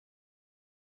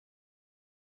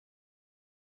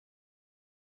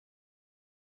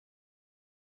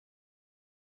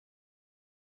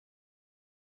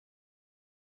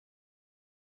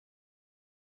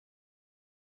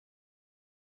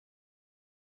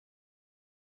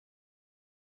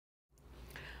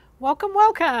Welcome,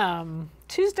 welcome.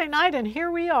 Tuesday night and here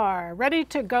we are, ready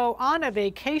to go on a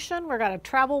vacation. We've got a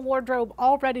travel wardrobe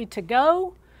all ready to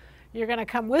go. You're gonna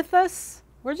come with us.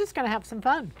 We're just gonna have some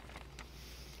fun.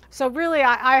 So really,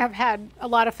 I have had a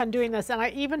lot of fun doing this, and I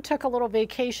even took a little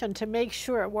vacation to make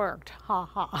sure it worked. Ha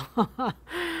ha.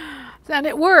 And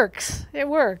it works, it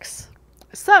works.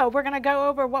 So we're gonna go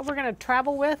over what we're gonna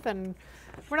travel with, and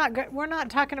we're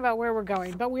not talking about where we're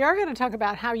going, but we are gonna talk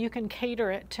about how you can cater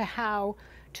it to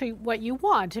what you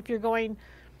want. If you're going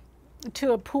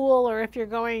to a pool, or if you're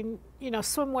going,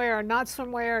 swimwear or not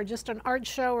swimwear, or just an art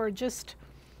show, or just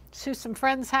to some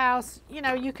friend's house,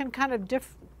 you can kind of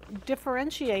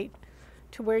differentiate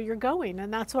to where you're going.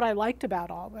 And that's what I liked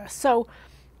about all this. So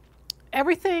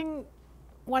everything,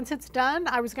 once it's done,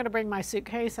 I was going to bring my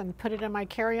suitcase and put it in my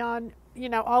carry-on.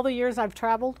 All the years I've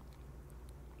traveled,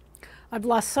 I've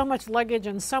lost so much luggage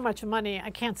and so much money, I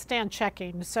can't stand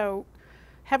checking. So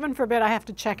heaven forbid I have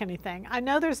to check anything. I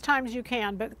know there's times you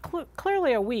can, but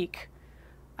clearly a week,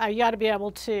 you ought to be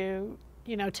able to,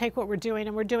 take what we're doing.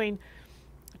 And we're doing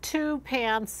 2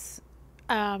 pants,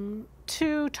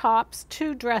 2 tops,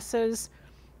 2 dresses,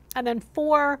 and then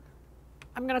 4,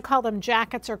 I'm going to call them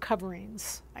jackets or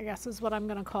coverings, I guess is what I'm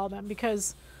going to call them,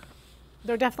 because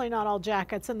they're definitely not all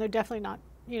jackets, and they're definitely not,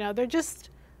 they're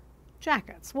just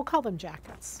jackets. We'll call them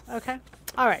jackets, okay?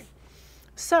 All right.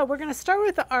 So we're going to start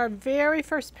with our very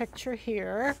first picture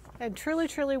here, and truly,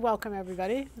 truly welcome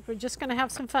everybody. We're just going to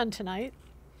have some fun tonight.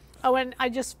 Oh, and I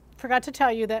just forgot to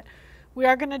tell you that we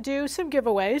are going to do some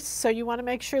giveaways, so you want to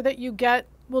make sure that you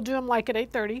we'll do them like at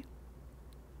 8:30.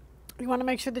 You want to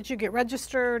make sure that you get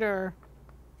registered, or,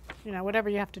 whatever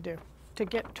you have to do to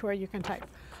get to where you can type.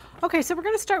 Okay, so we're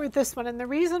going to start with this one, and the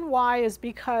reason why is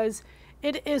because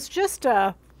it is just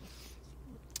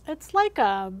it's like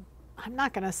I'm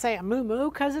not going to say a moo-moo,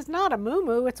 because it's not a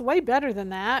moo-moo. It's way better than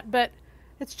that, but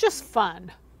it's just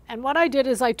fun. And what I did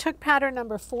is I took pattern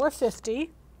number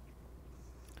 450,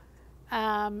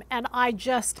 and I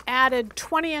just added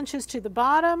 20 inches to the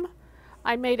bottom.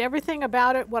 I made everything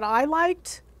about it what I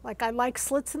liked. Like, I like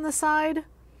slits in the side.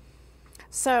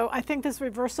 So I think this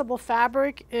reversible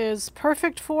fabric is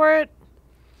perfect for it.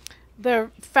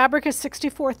 The fabric is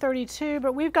 6432,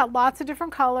 but we've got lots of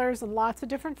different colors and lots of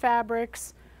different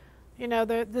fabrics.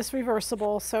 This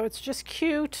reversible, so it's just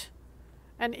cute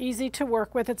and easy to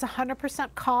work with. It's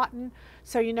 100% cotton,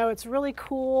 so it's really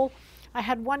cool. I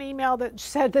had one email that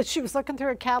said that she was looking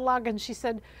through a catalog, and she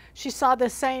said she saw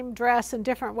the same dress in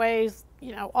different ways,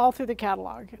 all through the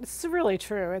catalog. It's really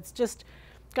true. It's just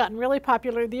gotten really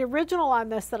popular. The original on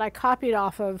this that I copied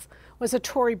off of was a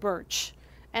Tory Burch,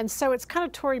 and so it's kind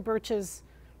of Tory Burch's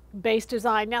base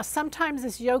design. Now, sometimes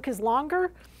this yoke is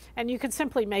longer, and you can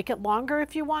simply make it longer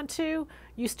if you want to.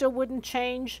 You still wouldn't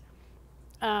change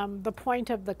the point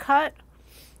of the cut.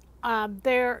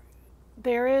 There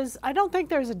is, I don't think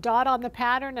there's a dot on the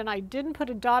pattern, and I didn't put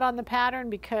a dot on the pattern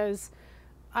because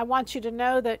I want you to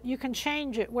know that you can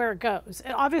change it where it goes.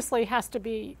 It obviously has to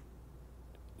be,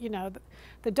 the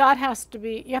dot has to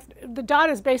be, the dot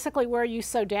is basically where you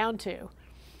sew down to.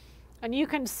 And you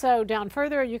can sew down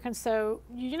further, you can sew,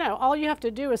 all you have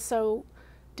to do is sew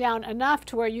down enough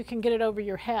to where you can get it over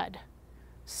your head.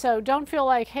 So don't feel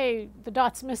like, hey, the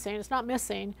dot's missing. It's not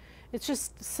missing. It's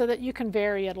just so that you can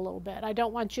vary it a little bit. I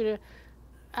don't want you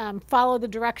to follow the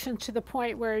directions to the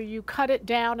point where you cut it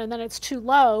down and then it's too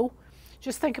low.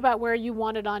 Just think about where you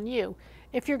want it on you.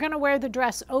 If you're going to wear the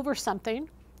dress over something,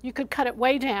 you could cut it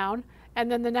way down,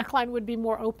 and then the neckline would be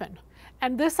more open.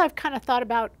 And this I've kind of thought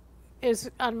about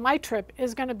is, on my trip,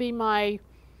 is going to be my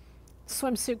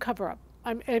swimsuit cover-up.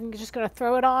 I'm just going to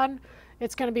throw it on.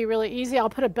 It's going to be really easy. I'll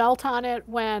put a belt on it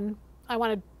when I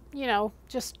want to,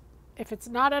 just if it's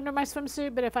not under my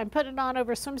swimsuit, but if I'm putting it on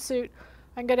over a swimsuit,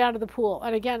 I can go down to the pool.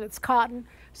 And again, it's cotton,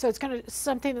 so it's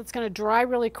something that's going to dry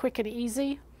really quick and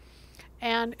easy,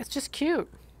 and it's just cute.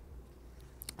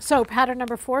 So pattern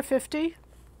number 450,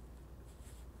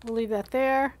 we'll leave that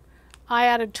there. I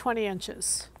added 20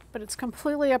 inches, but it's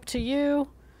completely up to you.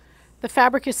 The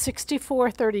fabric is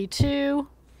 6432.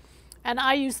 And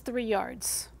I use 3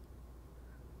 yards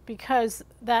because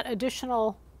that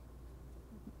additional,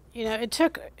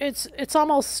 it's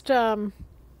almost,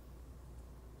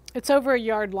 it's over a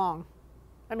yard long.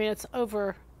 I mean, it's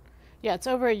over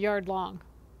a yard long.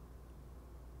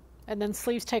 And then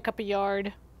sleeves take up a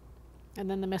yard, and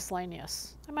then the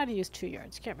miscellaneous. I might have used 2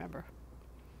 yards, can't remember.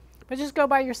 But just go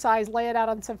by your size, lay it out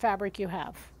on some fabric you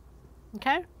have,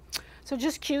 okay? So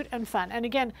just cute and fun. And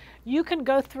again, you can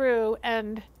go through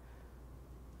and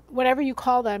whatever you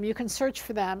call them, you can search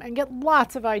for them and get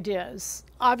lots of ideas.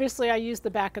 Obviously, I used the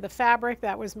back of the fabric.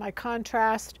 That was my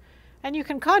contrast. And you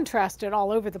can contrast it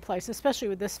all over the place, especially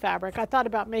with this fabric. I thought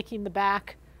about making the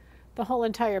back, the whole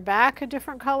entire back, a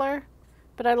different color,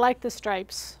 but I like the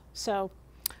stripes, so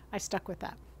I stuck with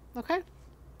that. Okay?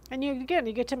 And you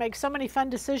get to make so many fun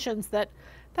decisions.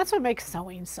 That's what makes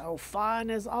sewing so fun,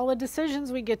 is all the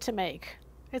decisions we get to make.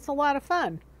 It's a lot of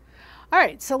fun. All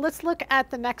right, so let's look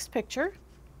at the next picture.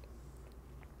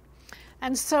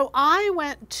 And so I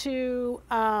went to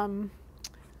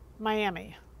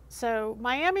Miami. So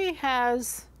Miami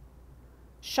has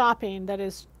shopping that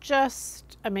is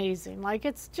just amazing. Like,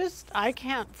 it's just, I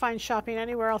can't find shopping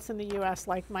anywhere else in the US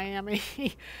like Miami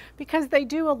because they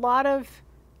do a lot of,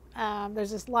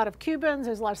 there's just a lot of Cubans,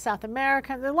 there's a lot of South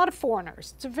Americans, there's a lot of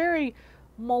foreigners. It's a very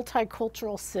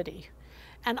multicultural city.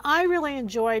 And I really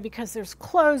enjoy because there's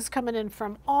clothes coming in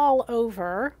from all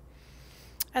over.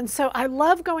 And so I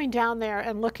love going down there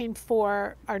and looking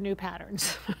for our new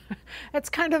patterns. It's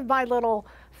kind of my little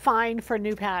find for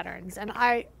new patterns. And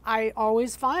I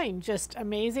always find just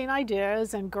amazing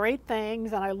ideas and great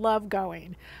things, and I love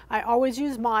going. I always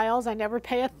use miles. I never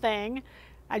pay a thing.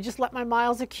 I just let my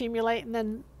miles accumulate, and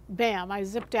then bam, I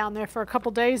zip down there for a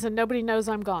couple days and nobody knows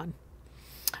I'm gone.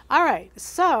 All right,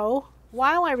 so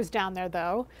while I was down there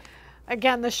though,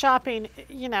 again, the shopping,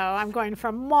 you know, I'm going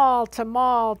from mall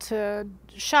to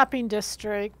shopping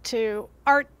district to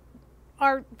art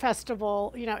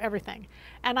festival, you know, everything.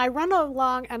 And I run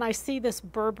along and I see this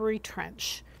Burberry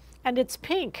trench, and it's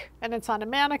pink, and it's on a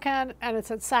mannequin, and it's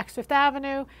at Saks Fifth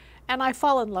Avenue, and I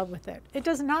fall in love with it. It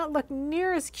does not look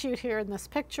near as cute here in this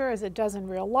picture as it does in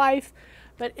real life,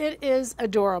 but it is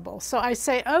adorable. So I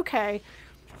say, okay,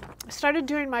 I started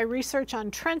doing my research on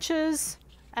trenches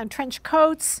and trench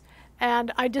coats,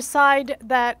 and I decide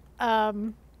that,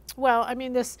 well, I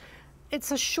mean,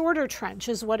 it's a shorter trench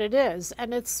is what it is,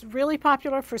 and it's really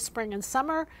popular for spring and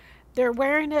summer. They're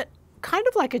wearing it kind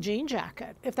of like a jean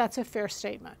jacket, if that's a fair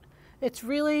statement. It's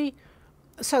really,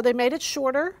 so they made it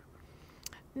shorter.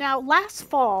 Now, last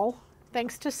fall,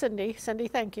 thanks to Cindy,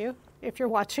 thank you, if you're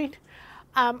watching,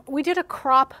 we did a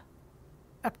crop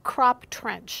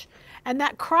trench, and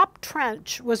that crop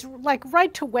trench was like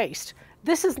right to waist.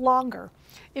 This is longer.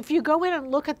 If you go in and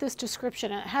look at this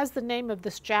description, it has the name of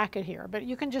this jacket here, but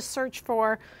you can just search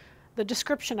for the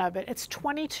description of it. It's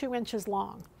 22 inches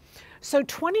long. So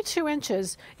 22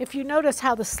 inches, if you notice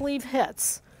how the sleeve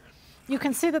hits, you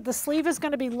can see that the sleeve is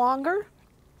going to be longer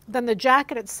than the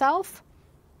jacket itself.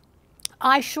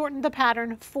 I shortened the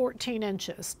pattern 14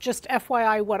 inches, just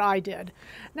FYI what I did.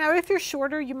 Now, if you're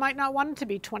shorter, you might not want it to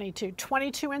be 22.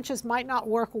 22 inches might not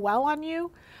work well on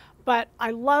you, but I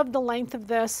love the length of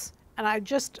this, and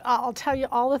I'll tell you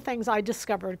all the things I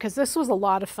discovered, because this was a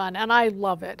lot of fun, and I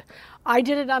love it. I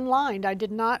did it unlined. I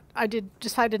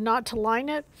decided not to line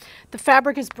it. The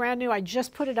fabric is brand new. I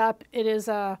just put it up. It is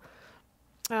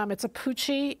it's a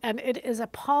Pucci, and it is a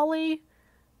poly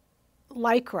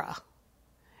lycra.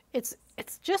 It's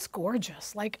just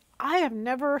gorgeous. Like, I have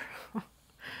never,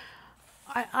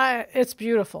 it's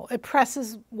beautiful. It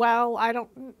presses well. I don't,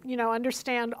 you know,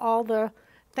 understand all the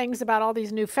things about all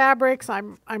these new fabrics.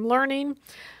 I'm learning,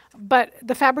 but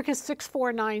the fabric is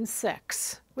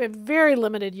 6496. We have very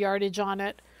limited yardage on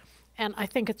it, and I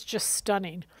think it's just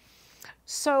stunning.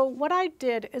 So what I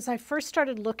did is I first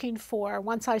started looking for,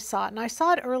 once I saw it, and I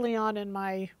saw it early on in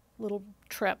my little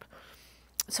trip.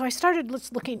 So I started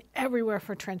looking everywhere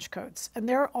for trench coats, and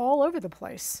they're all over the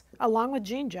place, along with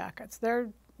jean jackets. They're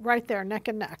right there, neck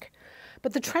and neck.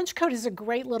 But the trench coat is a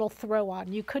great little throw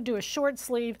on. You could do a short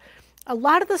sleeve. A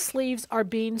lot of the sleeves are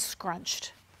being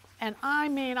scrunched. And I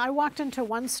mean, I walked into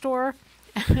one store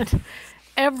and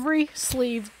every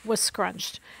sleeve was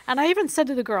scrunched. And I even said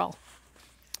to the girl,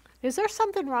 is there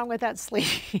something wrong with that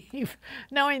sleeve?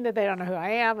 Knowing that they don't know who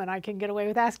I am and I can get away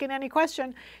with asking any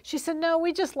question. She said, no,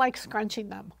 we just like scrunching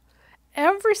them.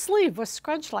 Every sleeve was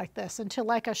scrunched like this into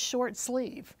like a short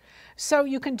sleeve. So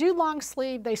you can do long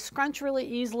sleeve, they scrunch really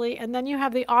easily, and then you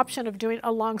have the option of doing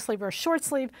a long sleeve or a short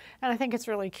sleeve, and I think it's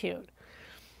really cute.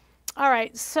 All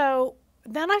right, so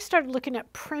then I started looking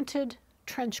at printed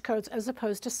trench coats as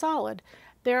opposed to solid.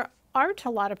 There aren't a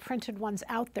lot of printed ones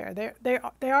out there. They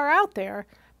are out there,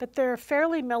 but they're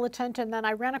fairly militant, and then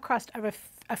I ran across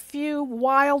a few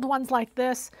wild ones like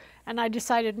this, and I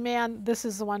decided, man, this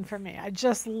is the one for me. I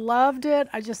just loved it.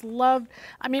 I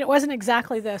mean, it wasn't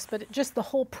exactly this, but just the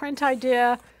whole print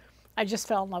idea, I just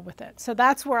fell in love with it. So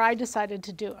that's where I decided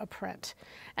to do a print.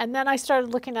 And then I started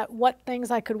looking at what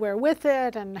things I could wear with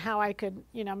it and how I could,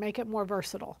 you know, make it more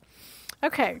versatile.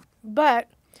 Okay, but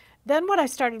then what I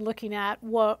started looking at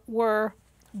were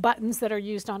buttons that are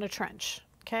used on a trench,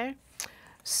 okay?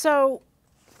 So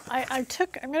I'm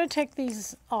going to take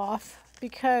these off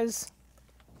because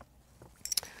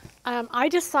I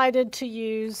decided to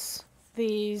use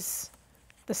the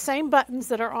same buttons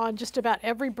that are on just about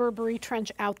every Burberry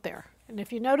trench out there. And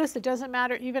if you notice, it doesn't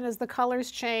matter even as the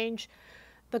colors change,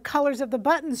 the colors of the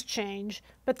buttons change,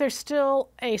 but there's still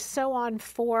a sew-on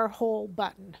 4-hole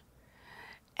button.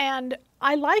 And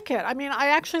I like it. I mean, I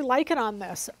actually like it on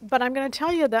this, but I'm going to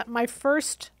tell you that my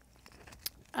first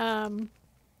thought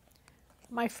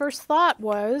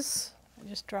was, I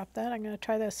just dropped that. I'm going to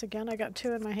try this again. I got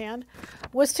 2 in my hand,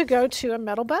 was to go to a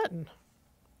metal button,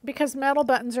 because metal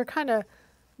buttons are kind of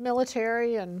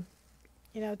military, and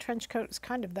you know, trench coat is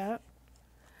kind of that.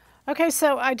 Okay,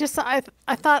 so I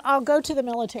thought I'll go to the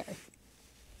military.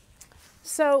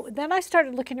 So then I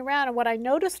started looking around, and what I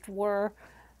noticed were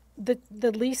the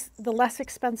less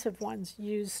expensive ones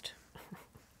used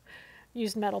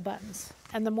metal buttons,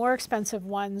 and the more expensive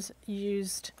ones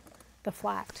used the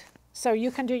flat. So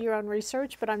you can do your own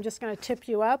research, but I'm just going to tip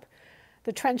you up.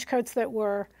 The trench coats that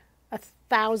were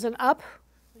 1,000 up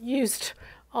used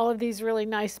all of these really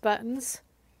nice buttons,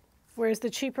 whereas the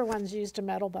cheaper ones used a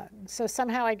metal button. So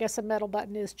somehow I guess a metal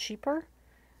button is cheaper,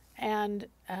 and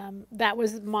that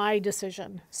was my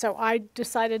decision. So I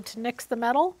decided to nix the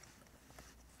metal,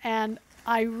 and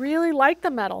I really like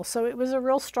the metal, so it was a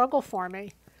real struggle for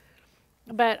me.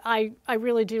 But I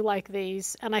really do like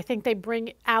these, and I think they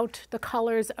bring out the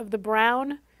colors of the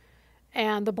brown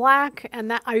and the black,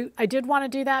 and that I did want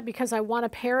to do that because I want to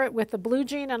pair it with the blue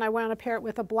jean, and I want to pair it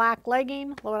with a black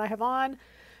legging, what I have on.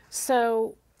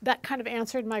 So that kind of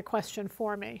answered my question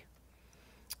for me.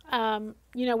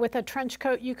 You know, with a trench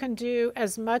coat, you can do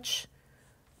as much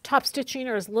top stitching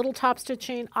or as little top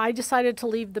stitching. I decided to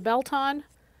leave the belt on.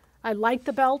 I like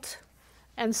the belt,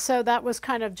 and so that was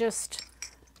kind of just,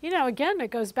 you know, again, it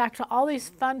goes back to all these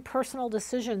fun personal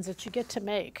decisions that you get to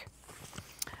make.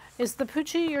 Is the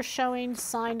Pucci you're showing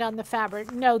signed on the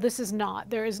fabric? No, this is not.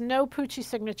 There is no Pucci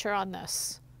signature on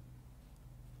this.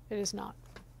 It is not.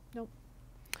 Nope.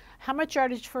 How much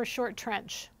yardage for a short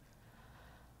trench?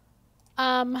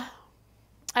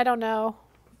 I don't know.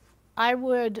 I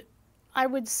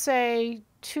would say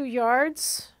 2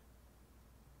 yards.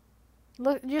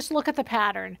 Just look at the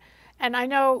pattern. And I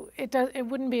know it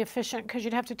wouldn't be efficient because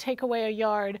you'd have to take away a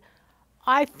yard.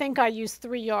 I think I use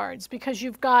 3 yards because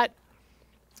you've got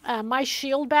my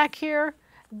shield back here.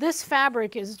 This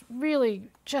fabric is really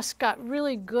just got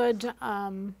really good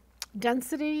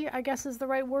density, I guess is the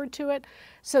right word to it.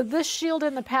 So this shield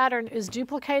in the pattern is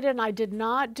duplicated, and I did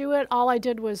not do it. All I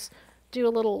did was do a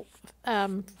little,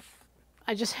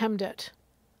 I just hemmed it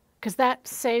because that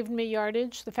saved me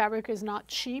yardage. The fabric is not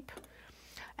cheap.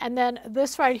 And then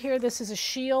this right here, this is a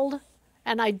shield,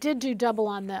 and I did do double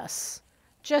on this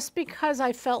just because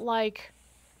I felt like,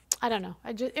 I don't know,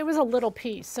 it was a little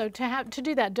piece, so to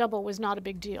do that double was not a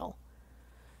big deal.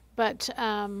 But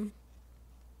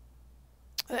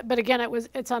again,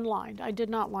 it's unlined. I did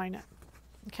not line it.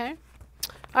 Okay.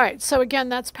 All right. So again,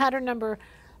 that's pattern number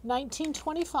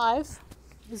 1925.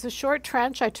 This is a short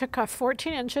trench. I took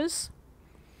 14 inches,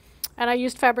 and I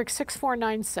used fabric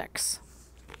 6496.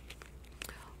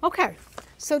 Okay.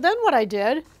 So then what I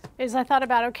did is I thought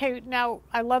about, okay, now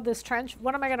I love this trench.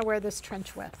 What am I going to wear this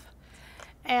trench with?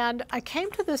 And I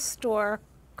came to this store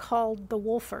called the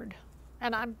Wolford,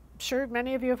 and I'm sure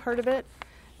many of you have heard of it.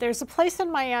 There's a place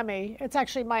in Miami. It's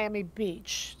actually Miami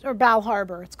Beach, or Bal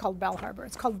Harbor. It's called Bal Harbor.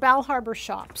 It's called Bal Harbor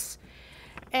Shops.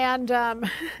 And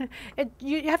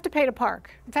you have to pay to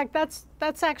park. In fact,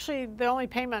 that's actually the only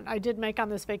payment I did make on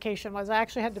this vacation was I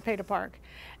actually had to pay to park.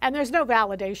 And there's no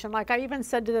validation. Like I even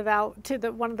said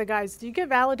to one of the guys, do you get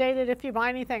validated if you buy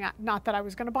anything? Not that I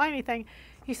was going to buy anything.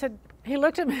 He said, he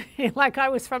looked at me like I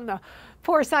was from the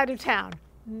poor side of town.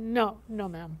 No,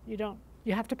 ma'am, you don't.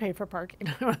 You have to pay for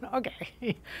parking. I went,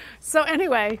 okay. So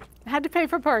anyway, I had to pay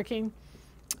for parking.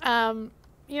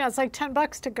 You know, it's like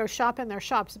 $10 to go shop in their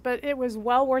shops, but it was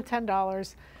well worth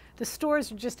 $10. The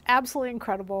stores are just absolutely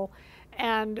incredible.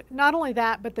 And not only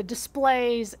that, but the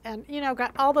displays and, you know,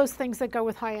 got all those things that go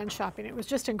with high-end shopping. It was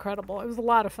just incredible. It was a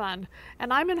lot of fun.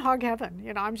 And I'm in hog heaven.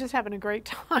 You know, I'm just having a great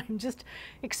time, just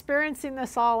experiencing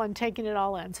this all and taking it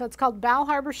all in. So it's called Bal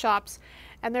Harbor Shops.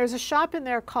 And there's a shop in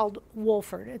there called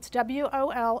Wolford. It's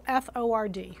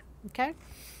W-O-L-F-O-R-D, okay?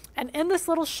 And in this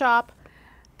little shop,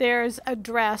 there's a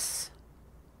dress,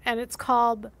 and it's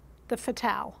called the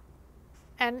fatale.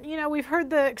 And, you know, we've heard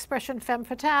the expression femme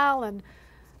fatale, and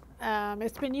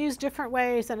it's been used different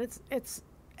ways, and it's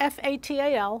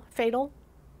F-A-T-A-L, fatal,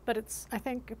 but it's, I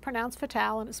think, pronounced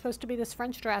fatale, and it's supposed to be this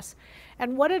French dress.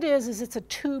 And what it is it's a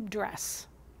tube dress.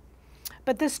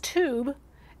 But this tube,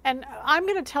 and I'm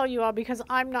going to tell you all because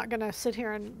I'm not going to sit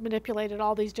here and manipulate it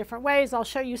all these different ways. I'll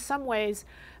show you some ways,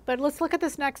 but let's look at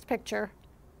this next picture.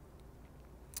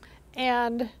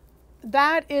 And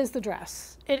that is the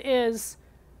dress. It is,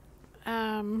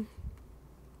 let's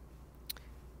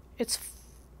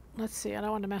see, I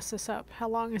don't want to mess this up. How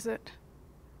long is it?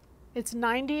 It's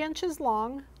 90 inches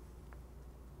long.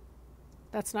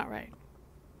 That's not right.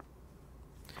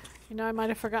 You know, I might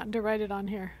have forgotten to write it on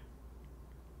here.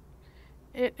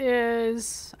 It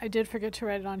is, I did forget to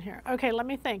write it on here. Okay, let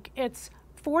me think. It's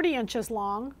 40 inches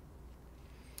long,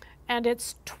 and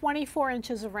it's 24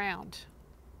 inches around.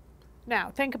 Now,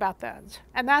 think about that.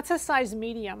 And that's a size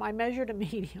medium. I measured a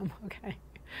medium, okay?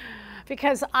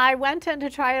 Because I went in to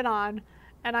try it on,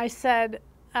 and I said,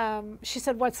 she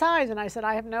said, what size? And I said,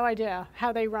 I have no idea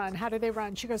how they run. How do they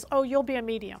run? She goes, oh, you'll be a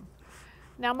medium.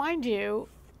 Now, mind you,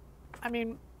 I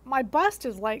mean, my bust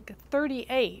is like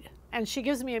 38, and she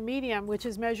gives me a medium, which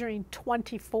is measuring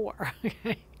 24.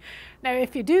 Okay? Now,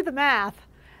 if you do the math,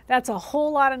 that's a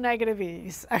whole lot of negative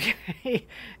E's, okay?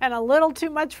 And a little too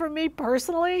much for me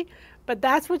personally, but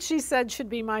that's what she said should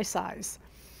be my size.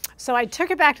 So I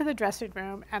took it back to the dressing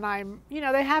room, and you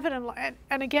know, they have it in,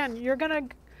 and again, you're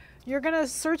gonna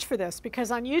search for this, because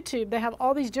on YouTube they have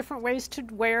all these different ways to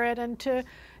wear it and to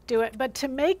do it. But to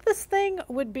make this thing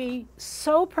would be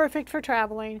so perfect for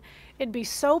traveling. It'd be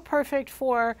so perfect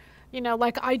for, you know,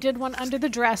 like I did one under the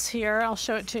dress here. I'll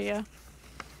show it to you.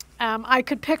 I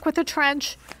could pick with a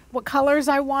trench what colors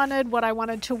I wanted, what I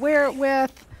wanted to wear it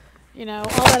with, you know,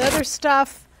 all that other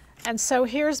stuff. And so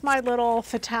here's my little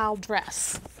fatale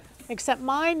dress, except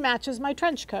mine matches my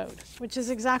trench coat, which is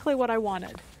exactly what I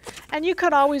wanted. And you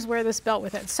could always wear this belt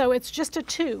with it. So it's just a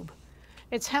tube.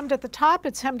 It's hemmed at the top,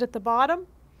 it's hemmed at the bottom.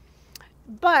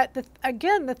 But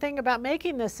again, the thing about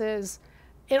making this is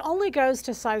it only goes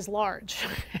to size large.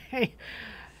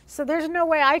 So there's no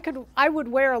way I would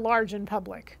wear a large in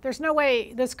public. There's no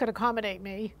way this could accommodate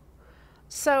me.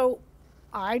 So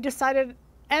I decided,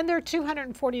 and they're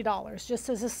 $240, just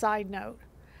as a side note.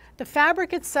 The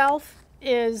fabric itself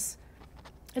is,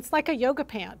 it's like a yoga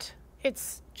pant.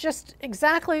 It's just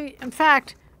exactly, in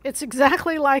fact, it's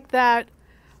exactly like that.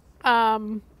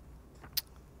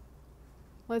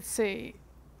 Let's see.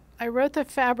 I wrote the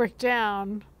fabric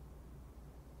down.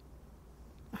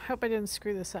 I hope I didn't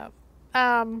screw this up.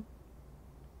 I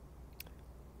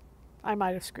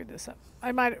might have screwed this up.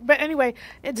 But anyway,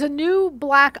 it's a new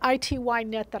black ITY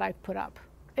knit that I've put up.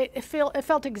 It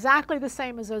felt exactly the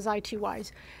same as those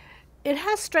ITYs. It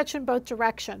has stretch in both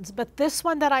directions, but this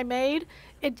one that I made,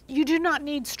 you do not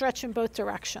need stretch in both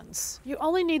directions. You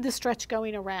only need the stretch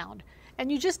going around,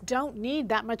 and you just don't need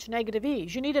that much negative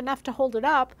ease. You need enough to hold it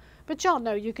up, but y'all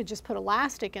know you could just put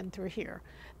elastic in through here.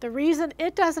 The reason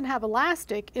it doesn't have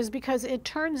elastic is because it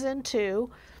turns into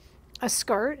a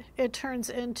skirt, it turns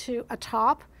into a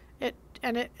top,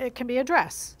 and it can be a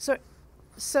dress.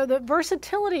 So the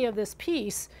versatility of this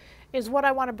piece is what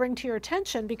I want to bring to your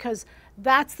attention, because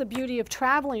that's the beauty of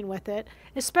traveling with it,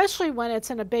 especially when it's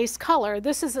in a base color.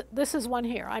 This is one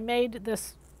here. I made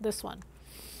this one.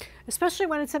 Especially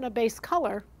when it's in a base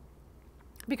color,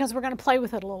 because we're going to play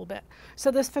with it a little bit.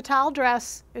 So this fatale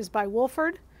dress is by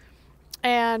Wolford,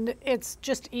 and it's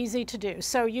just easy to do.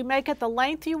 So you make it the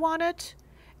length you want it,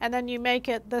 and then you make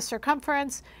it the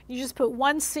circumference. You just put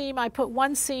one seam. I put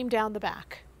one seam down the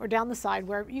back or down the side,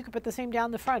 where you could put the seam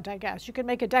down the front, I guess. You could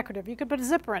make it decorative. You could put a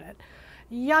zipper in it.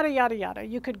 Yada, yada, yada.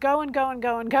 You could go and go and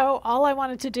go and go. All I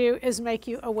wanted to do is make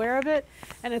you aware of it,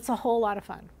 and it's a whole lot of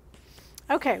fun.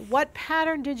 Okay, what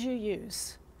pattern did you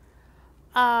use?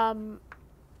 I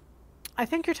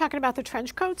think you're talking about the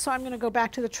trench coat, so I'm going to go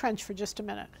back to the trench for just a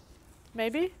minute.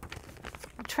 Maybe?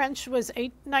 The trench was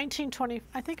 1920.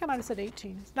 I think I might have said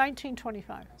 18. It's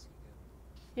 1925.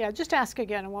 Yeah, just ask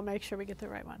again and we'll make sure we get the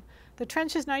right one. The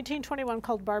trench is 1921,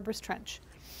 called Barbara's Trench.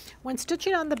 When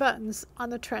stitching on the buttons on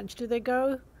the trench, do they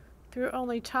go through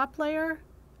only top layer,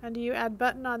 and do you add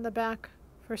button on the back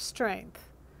for strength?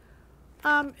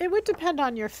 It would depend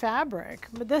on your fabric,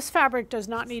 but this fabric does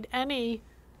not need any.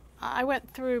 I went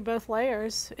through both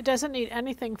layers. It doesn't need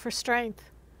anything for strength.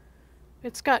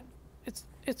 It's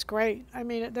great. I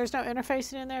mean, there's no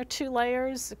interfacing in there. 2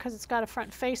 layers, because it's got a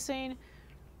front facing,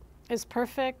 is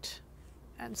perfect,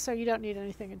 and so you don't need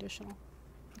anything additional.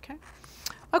 Okay.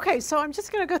 Okay, so I'm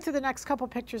just going to go through the next couple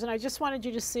pictures, and I just wanted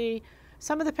you to see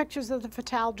some of the pictures of the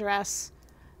fatale dress.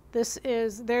 There's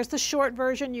the short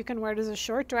version. You can wear it as a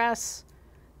short dress.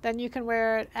 Then you can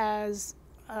wear it as,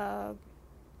 what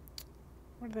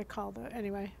do they call that?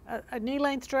 Anyway, a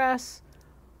knee-length dress.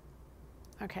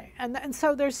 Okay, and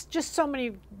so there's just so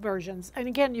many versions. And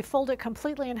again, you fold it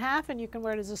completely in half, and you can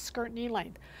wear it as a skirt knee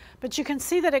length. But you can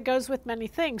see that it goes with many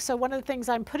things. So one of the things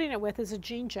I'm putting it with is a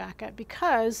jean jacket,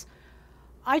 because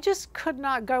I just could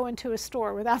not go into a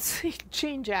store without seeing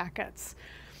jean jackets.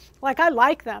 Like, I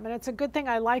like them, and it's a good thing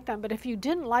I like them, but if you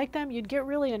didn't like them, you'd get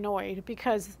really annoyed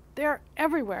because they're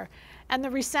everywhere. And the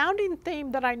resounding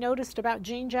theme that I noticed about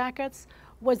jean jackets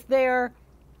was they're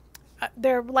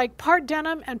like part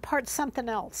denim and part something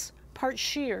else, part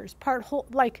shears, part whole,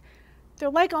 like, they're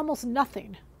like almost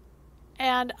nothing.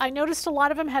 And I noticed a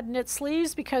lot of them had knit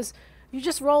sleeves because you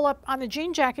just roll up on the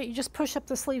jean jacket, you just push up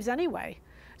the sleeves anyway.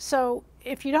 So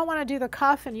if you don't want to do the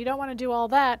cuff and you don't want to do all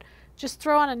that, just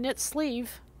throw on a knit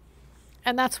sleeve.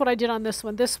 And that's what I did on this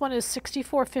one. This one is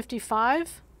 64.55.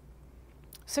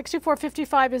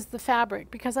 64.55 is the fabric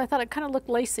because I thought it kind of looked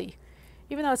lacy.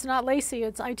 Even though it's not lacy,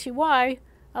 it's ITY.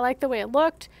 I like the way it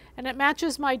looked, and it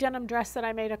matches my denim dress that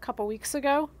I made a couple weeks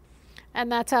ago,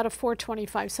 and that's out of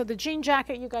 425. So the jean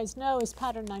jacket, you guys know, is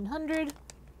pattern 900,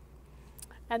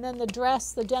 and then the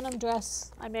dress, the denim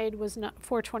dress I made was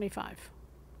 425.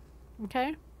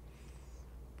 Okay?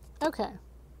 Okay.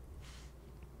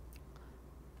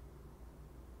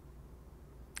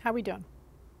 How we doing?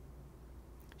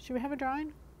 Should we have a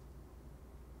drawing?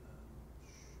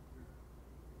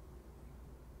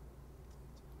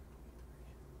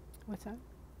 What's that?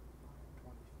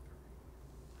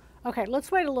 Okay,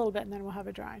 let's wait a little bit and then we'll have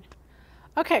a drawing.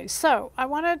 Okay, so I'm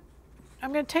going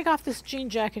to take off this jean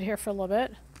jacket here for a little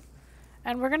bit,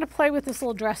 and we're going to play with this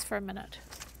little dress for a minute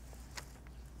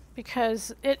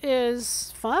because it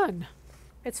is fun.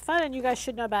 It's fun, and you guys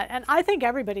should know about it, and I think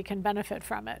everybody can benefit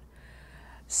from it.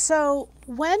 So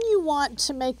when you want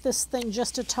to make this thing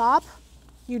just a top,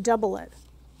 you double it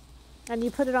and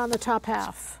you put it on the top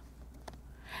half.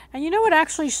 And you know what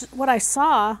actually, what I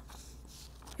saw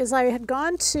is I had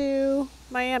gone to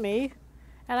Miami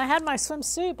and I had my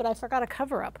swimsuit, but I forgot a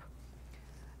cover up.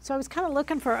 So I was kind of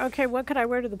looking for, okay, what could I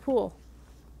wear to the pool?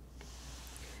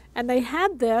 And they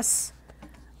had this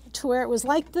to where it was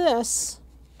like this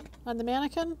on the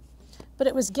mannequin, but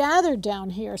it was gathered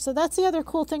down here. So that's the other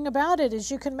cool thing about it,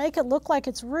 is you can make it look like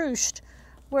it's ruched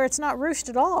where it's not ruched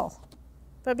at all.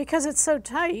 But because it's so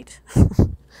tight,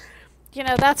 you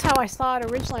know, that's how I saw it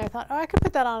originally. I thought, oh, I could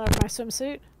put that on over my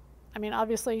swimsuit. I mean,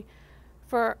 obviously,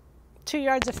 for 2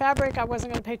 yards of fabric, I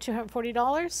wasn't going to pay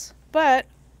 $240, but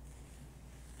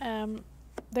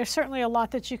there's certainly a lot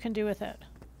that you can do with it.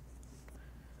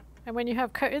 And when you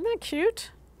have, isn't that cute?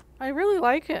 I really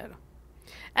like it.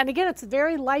 And again, it's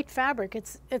very light fabric.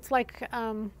 It's like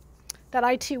that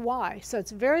ITY. So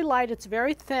it's very light, it's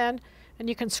very thin, and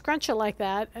you can scrunch it like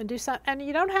that and do some. And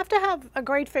you don't have to have a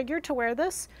great figure to wear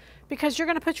this, because you're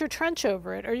going to put your trench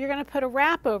over it, or you're going to put a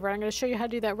wrap over it. I'm going to show you how to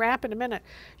do that wrap in a minute.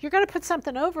 You're going to put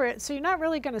something over it, so you're not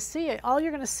really going to see it. All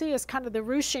you're going to see is kind of the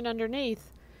ruching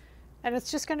underneath, and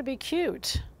it's just going to be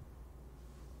cute.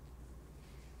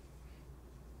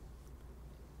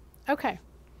 Okay.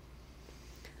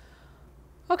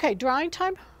 Okay, drawing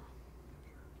time?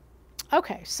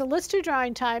 Okay, so let's do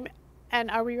drawing time. And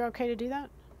are we okay to do that?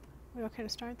 Are we okay to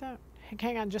start that?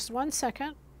 Hang on just 1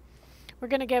 second. We're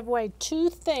going to give away 2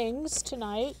 things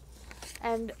tonight.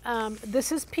 And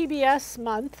this is PBS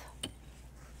month.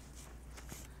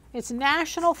 It's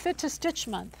National Fit to Stitch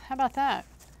Month. How about that?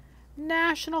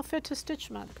 National Fit to Stitch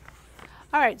Month.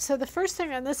 All right, so the first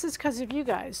thing, and this is because of you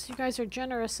guys. You guys are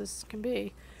generous as can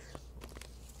be.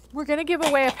 We're going to give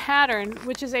away a pattern,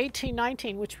 which is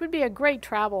 1819, which would be a great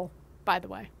travel, by the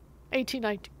way.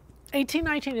 1819.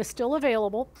 1819 is still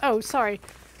available. Oh, sorry.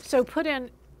 So put in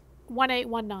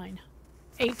 1819.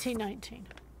 1819.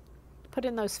 Put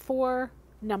in those 4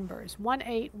 numbers,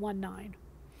 1819.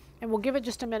 And we'll give it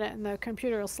just a minute and the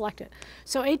computer will select it.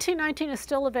 So 1819 is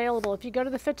still available. If you go to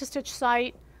the Fit to Stitch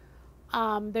site,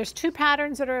 there's 2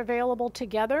 patterns that are available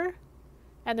together,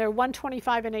 and they're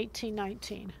 125 and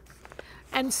 1819.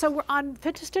 And so we're on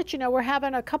Fit to Stitch, you know, we're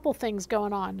having a couple things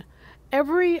going on.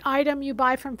 Every item you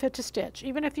buy from Fit to Stitch,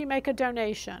 even if you make a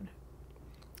donation,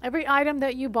 every item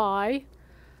that you buy,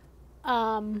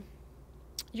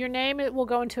 your name will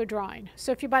go into a drawing.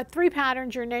 So if you buy 3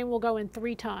 patterns, your name will go in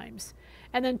 3 times.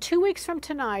 And then 2 weeks from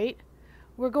tonight,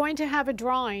 we're going to have a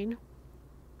drawing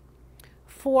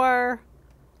for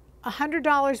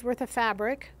 $100 worth of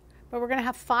fabric, but we're going to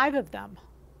have 5 of them.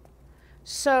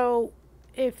 So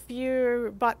if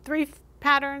you bought 3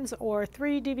 patterns or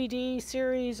 3 DVD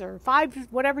series or 5,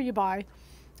 whatever you buy,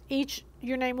 each,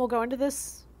 your name will go into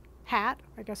this hat,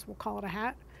 I guess we'll call it a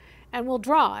hat, and we'll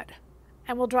draw it.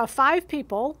 And we'll draw 5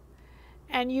 people,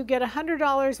 and you get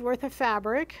 $100 worth of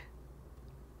fabric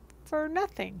for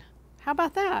nothing. How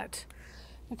about that?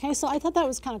 Okay, so I thought that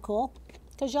was kind of cool,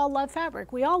 because y'all love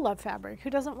fabric. We all love fabric. Who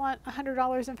doesn't want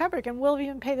 $100 in fabric? And we'll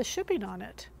even pay the shipping on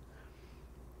it.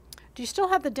 Do you still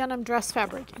have the denim dress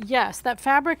fabric? Yes, that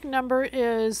fabric number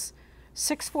is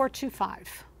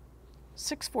 6425.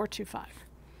 6425.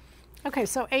 Okay,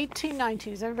 so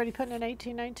 1819. Is everybody putting in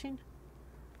 1819?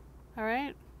 All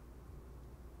right.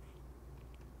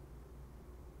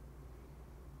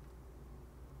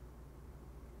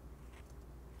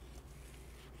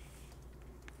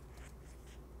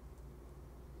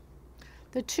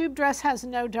 The tube dress has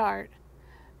no dart.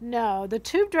 No, the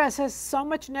tube dress has so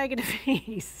much negative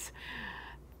ease.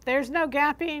 There's no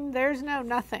gapping, there's no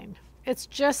nothing. It's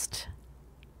just,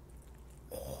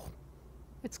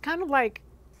 it's kind of like,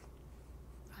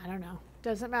 I don't know,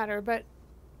 doesn't matter, but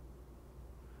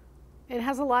it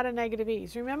has a lot of negative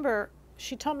ease. Remember,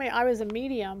 she told me I was a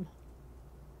medium,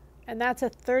 and that's a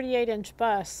 38-inch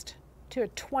bust to a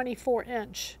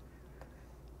 24-inch.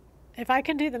 If I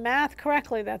can do the math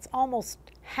correctly, that's almost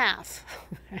half.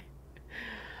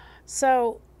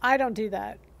 So I don't do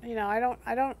that. You know, I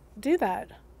don't do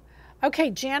that. Okay,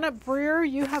 Janet Breer,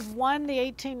 you have won the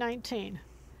 1819.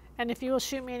 And if you will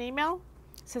shoot me an email,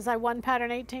 it says I won pattern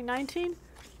 1819,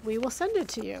 we will send it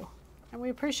to you. And we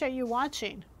appreciate you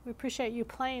watching. We appreciate you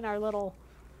playing our little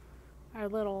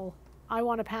I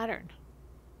want a pattern.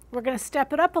 We're going to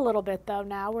step it up a little bit though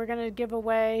now. We're going to give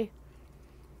away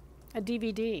a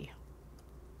DVD.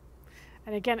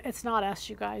 And again, it's not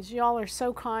us, you guys. Y'all are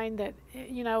so kind that,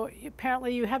 you know,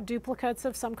 apparently you have duplicates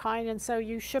of some kind, and so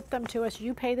you ship them to us.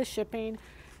 You pay the shipping,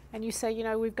 and you say, you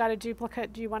know, we've got a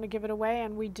duplicate. Do you want to give it away?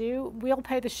 And we do. We'll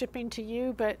pay the shipping to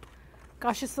you, but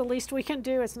gosh, it's the least we can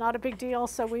do. It's not a big deal.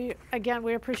 So we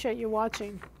appreciate you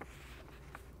watching.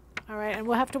 All right, and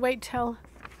we'll have to wait till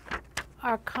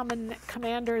our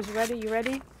commander is ready. You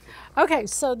ready? Okay,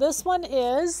 so this one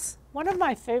is one of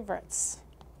my favorites.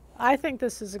 I think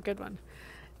this is a good one.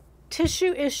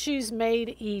 Tissue Issues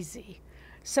Made Easy.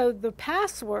 So the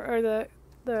password, or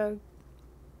the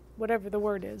whatever the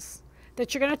word is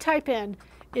that you're going to type in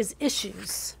is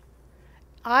issues.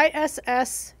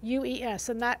 ISSUES.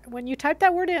 And that when you type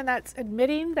that word in, that's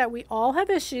admitting that we all have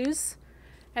issues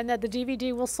and that the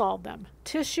DVD will solve them.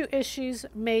 Tissue Issues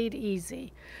Made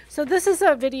Easy. So this is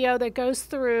a video that goes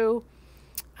through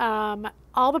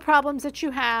all the problems that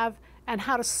you have and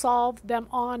how to solve them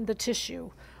on the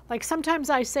tissue. Like sometimes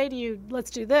I say to you,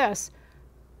 let's do this,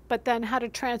 but then how to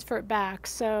transfer it back.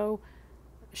 So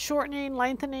shortening,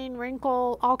 lengthening,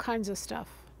 wrinkle, all kinds of stuff.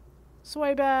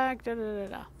 Sway back, da da da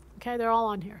da. Okay, they're all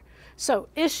on here. So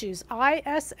issues,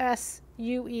 ISSUES,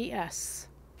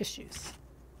 issues.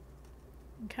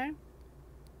 Okay.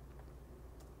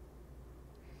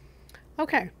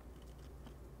 Okay.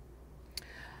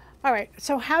 All right,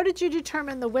 so how did you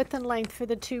determine the width and length for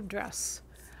the tube dress?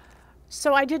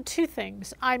 So I did two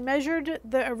things. I measured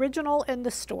the original in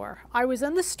the store. I was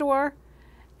in the store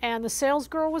and the sales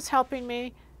girl was helping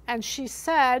me, and she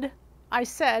said, I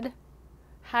said,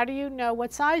 how do you know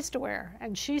what size to wear?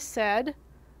 And she said,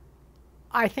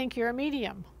 I think you're a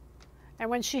medium. And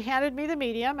when she handed me the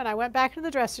medium and I went back into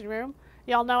the dressing room,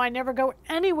 y'all know I never go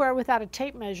anywhere without a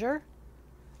tape measure.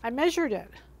 I measured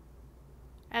it,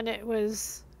 and it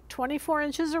was 24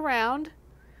 inches around,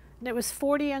 and it was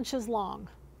 40 inches long.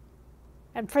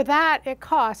 And for that, it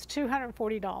cost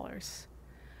 $240.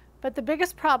 But the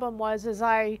biggest problem was, is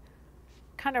I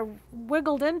kind of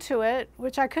wiggled into it,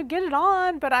 which I could get it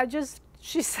on, but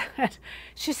she said,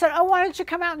 oh, why don't you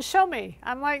come out and show me?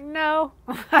 I'm like, no,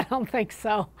 I don't think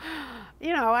so.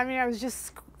 You know, I mean,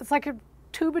 it's like a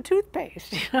tube of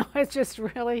toothpaste, you know, it's just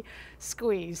really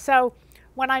squeezed. So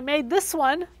when I made this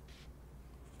one,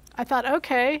 I thought,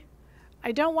 okay,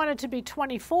 I don't want it to be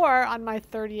 24 on my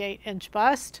 38-inch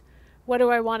bust. What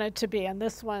do I want it to be? And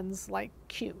this one's like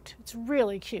cute. It's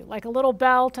really cute, like a little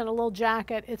belt and a little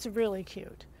jacket. It's really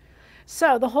cute.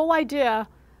 So the whole idea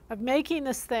of making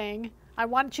this thing, I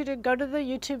want you to go to the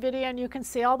YouTube video and you can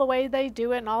see all the way they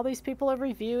do it, and all these people have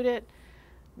reviewed it.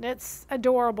 It's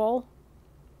adorable,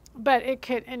 but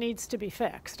it needs to be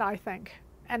fixed, I think.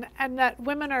 And that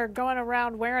women are going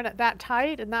around wearing it that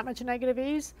tight and that much negative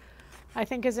ease, I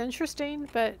think is interesting,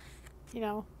 but you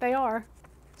know, they are.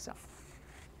 So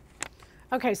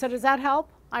okay, so does that help?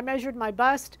 I measured my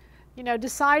bust. You know,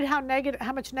 decide how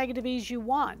much negative ease you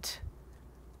want.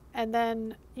 And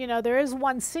then, you know, there is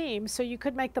one seam, so you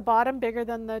could make the bottom bigger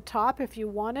than the top if you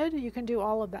wanted. You can do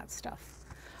all of that stuff.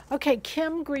 Okay,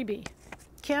 Kim Grebe.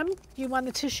 Kim, you won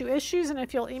the tissue issues, and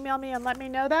if you'll email me and let me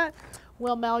know that,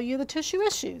 we'll mail you the tissue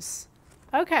issues.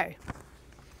 Okay.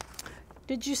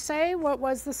 Did you say what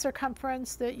was the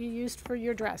circumference that you used for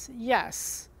your dress?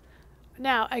 Yes.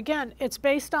 Now, again, it's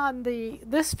based on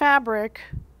this fabric.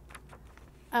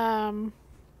 Maybe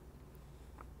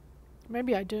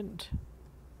I didn't.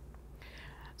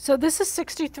 So this is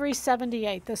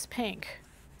 63.78, this pink.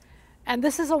 And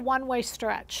this is a one-way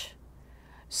stretch.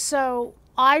 So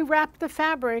I wrapped the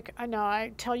fabric. I know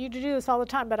I tell you to do this all the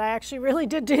time, but I actually really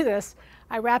did do this.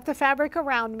 I wrapped the fabric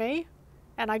around me,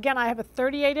 and again, I have a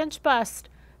 38-inch bust,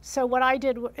 so what I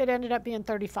did, it ended up being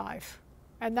 35.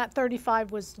 And that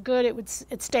 35 was good.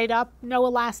 It stayed up. No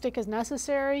elastic is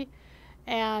necessary.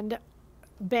 And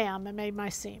bam, it made my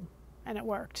seam. And it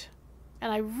worked.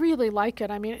 And I really like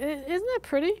it. I mean, isn't that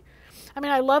pretty? I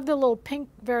mean, I love the little pink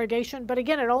variegation, but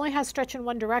again, it only has stretch in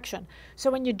one direction.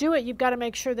 So when you do it, you've got to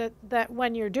make sure that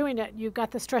when you're doing it, you've got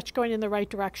the stretch going in the right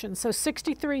direction. So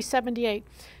 6378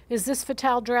 is this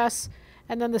Fatale dress.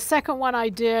 And then the second one I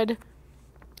did,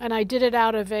 and I did it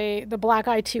out of the black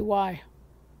ITY.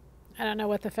 I don't know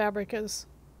what the fabric is.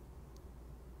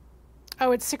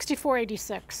 Oh, it's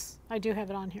 6486. I do have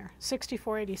it on here.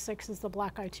 6486 is the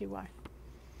black ITY.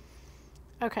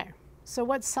 Okay, so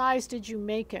what size did you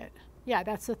make it? Yeah,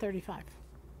 that's the 35.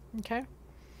 Okay.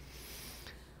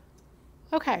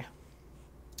 Okay.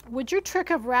 Would your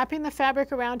trick of wrapping the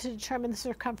fabric around to determine the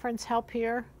circumference help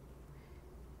here?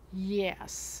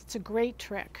 Yes, it's a great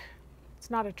trick. It's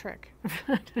not a trick.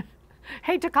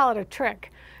 Hate to call it a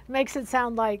trick. It makes it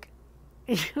sound like,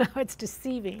 you know, it's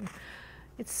deceiving.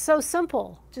 It's so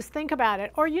simple. Just think about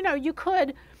it. Or, you know, you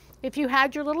could, if you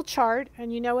had your little chart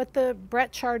and you know what the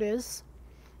Brett chart is,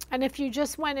 and if you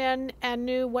just went in and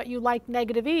knew what you like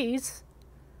negative ease,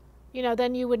 you know,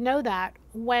 then you would know that.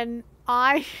 When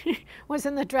I was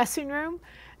in the dressing room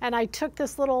and I took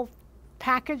this little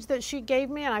package that she gave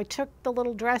me and I took the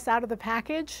little dress out of the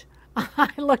package, I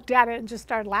looked at it and just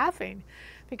started laughing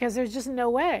because there's just no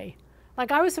way.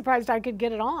 Like, I was surprised I could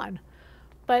get it on.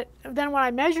 But then when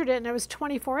I measured it and it was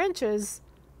 24 inches,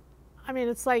 I mean,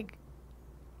 it's like,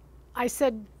 I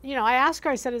said, you know, I asked her,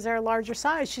 I said, is there a larger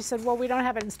size? She said, well, we don't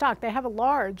have it in stock. They have a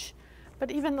large,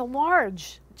 but even the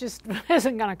large just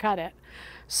isn't going to cut it.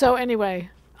 So anyway,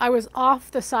 I was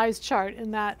off the size chart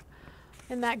in that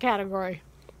category.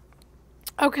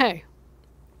 Okay,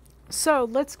 so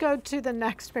let's go to the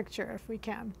next picture if we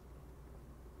can.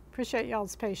 Appreciate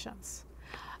y'all's patience.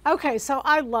 Okay, so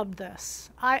I love this.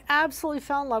 I absolutely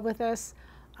fell in love with this.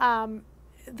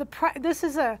 This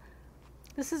is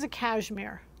a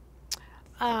cashmere,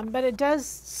 but it does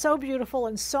so beautiful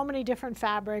in so many different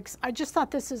fabrics. I just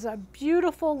thought this is a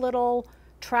beautiful little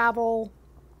travel,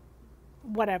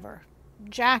 whatever,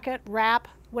 jacket, wrap,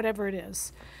 whatever it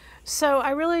is. So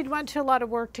I really went to a lot of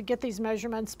work to get these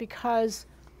measurements because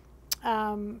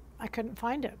I couldn't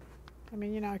find it. I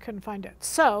mean, you know, I couldn't find it.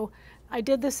 So I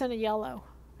did this in a yellow.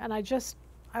 And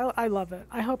I love it.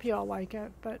 I hope you all like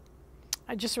it, but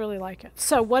I just really like it.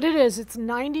 So what it is, it's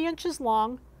 90 inches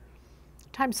long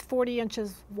times 40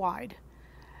 inches wide.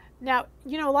 Now,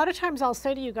 you know, a lot of times I'll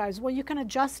say to you guys, well, you can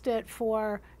adjust it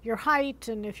for your height,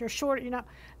 and if you're short, you know,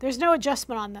 there's no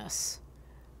adjustment on this.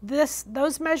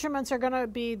 Those measurements are going to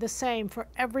be the same for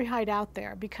every height out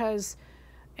there because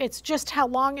it's just how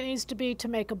long it needs to be to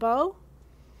make a bow,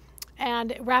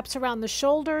 and it wraps around the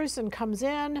shoulders and comes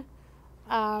in.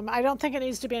 I don't think it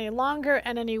needs to be any longer,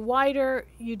 and any wider,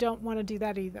 you don't want to do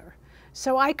that either.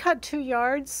 So I cut 2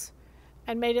 yards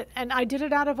and made it, and I did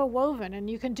it out of a woven, and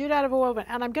you can do it out of a woven.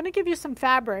 And I'm going to give you some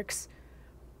fabrics,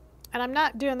 and I'm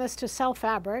not doing this to sell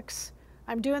fabrics.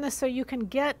 I'm doing this so you can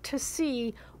get to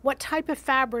see what type of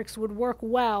fabrics would work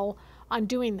well on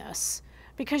doing this.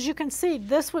 Because you can see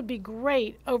this would be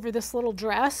great over this little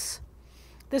dress.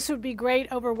 This would be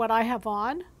great over what I have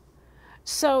on.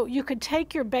 So you could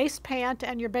take your base pant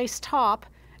and your base top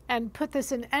and put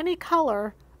this in any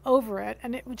color over it,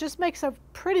 and it just makes a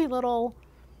pretty little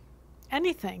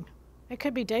anything. It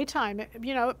could be daytime,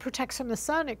 you know, it protects from the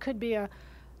sun. It could be a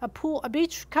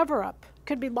beach cover-up. It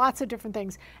could be lots of different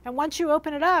things. And once you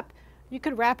open it up, you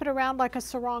could wrap it around like a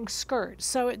sarong skirt.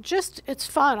 So it's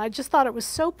fun. I just thought it was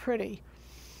so pretty.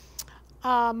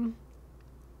 How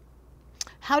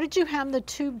did you hem the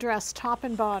tube dress top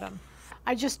and bottom?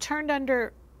 I just turned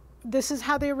under, this is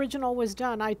how the original was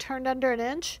done. I turned under 1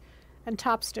 inch and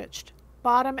top stitched,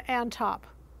 bottom and top.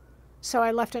 So I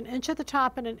left 1 inch at the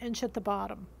top and 1 inch at the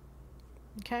bottom.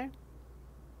 Okay?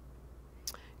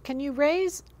 Can you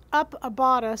raise up a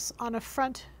bodice on a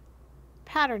front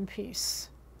pattern piece?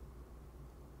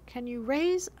 Can you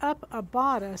raise up a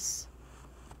bodice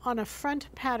on a front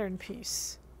pattern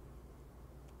piece?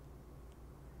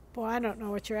 Boy, I don't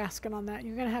know what you're asking on that.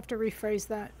 You're going to have to rephrase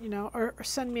that, you know, or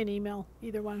send me an email,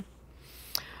 either one.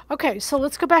 Okay, so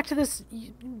let's go back to this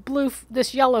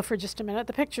this yellow for just a minute.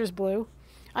 The picture's blue.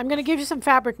 I'm going to give you some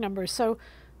fabric numbers, so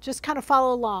just kind of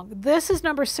follow along. This is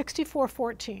number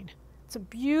 6414. It's a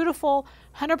beautiful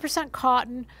 100%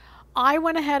 cotton. I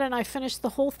went ahead and I finished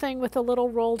the whole thing with a little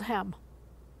rolled hem.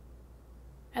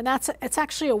 And it's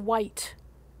actually a white,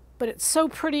 but it's so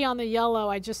pretty on the yellow.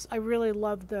 I really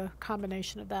love the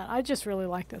combination of that. I just really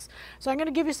like this. So I'm going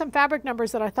to give you some fabric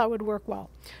numbers that I thought would work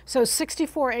well. So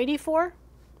 6484.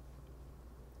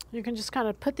 You can just kind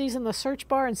of put these in the search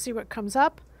bar and see what comes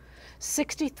up.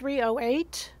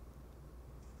 6308.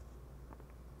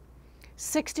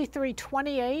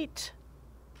 6328.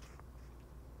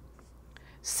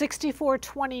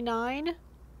 6429.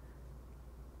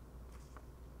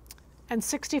 And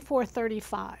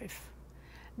 6435.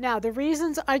 Now, the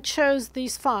reasons I chose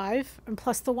these 5, and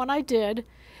plus the one I did,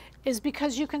 is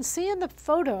because you can see in the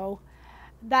photo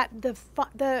that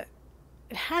it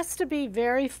has to be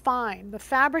very fine. The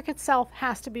fabric itself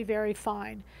has to be very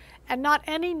fine. And not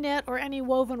any knit or any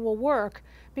woven will work,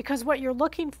 because what you're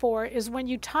looking for is when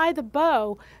you tie the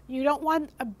bow, you don't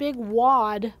want a big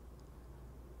wad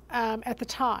at the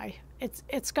tie.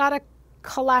 It's got to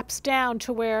collapse down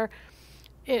to where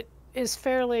it is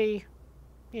fairly,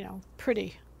 you know,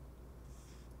 pretty.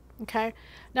 Okay.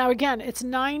 Now again, it's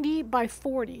 90 by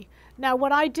 40. Now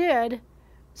what I did,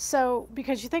 so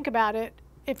because you think about it,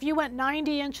 if you went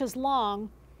 90 inches long,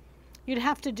 you'd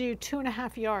have to do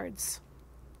 2.5 yards.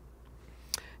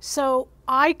 So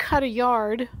I cut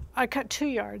 2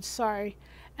 yards, sorry,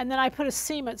 and then I put a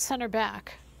seam at center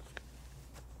back.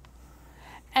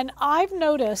 And I've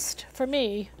noticed, for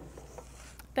me,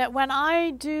 that when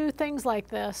I do things like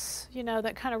this, you know,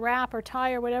 that kind of wrap or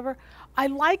tie or whatever, I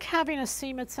like having a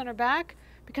seam at center back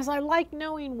because I like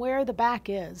knowing where the back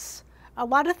is. A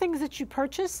lot of things that you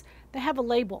purchase, they have a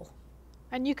label.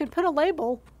 And you could put a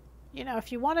label, you know,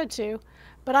 if you wanted to,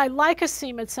 but I like a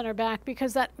seam at center back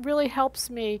because that really helps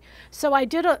me. So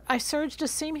I serged a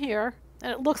seam here,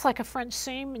 and it looks like a French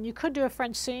seam, and you could do a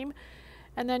French seam.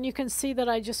 And then you can see that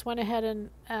I just went ahead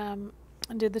and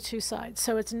did the 2 sides.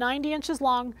 So it's 90 inches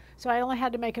long, so I only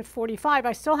had to make it 45.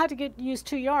 I still had to use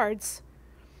 2 yards,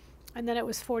 and then it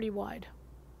was 40 wide.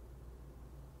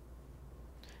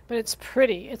 But it's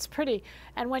pretty, it's pretty.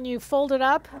 And when you fold it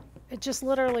up, it just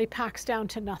literally packs down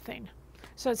to nothing.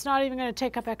 So it's not even going to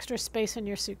take up extra space in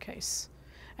your suitcase.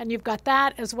 And you've got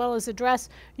that as well as a dress.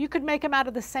 You could make them out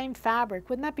of the same fabric.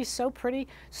 Wouldn't that be so pretty?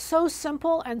 So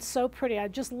simple and so pretty. I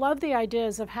just love the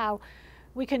ideas of how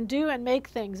we can do and make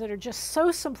things that are just so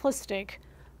simplistic,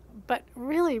 but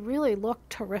really, really look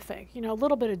terrific. You know, a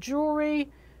little bit of jewelry,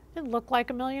 it looked like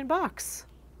 $1 million. All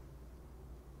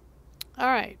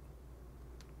right.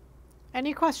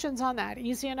 Any questions on that?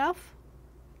 Easy enough?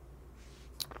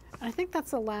 I think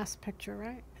that's the last picture,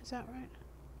 right? Is that right?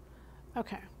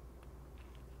 Okay.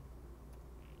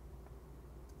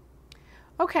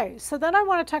 Okay, so then I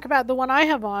want to talk about the one I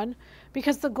have on,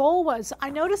 because the goal was,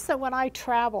 I noticed that when I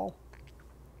travel,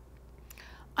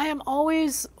 I'm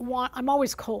always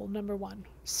cold, number one.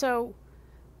 So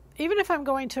even if I'm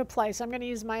going to a place, I'm going to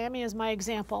use Miami as my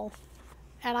example,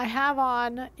 and I have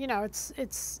on, you know, it's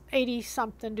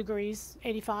 80-something degrees,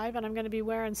 85, and I'm going to be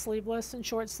wearing sleeveless and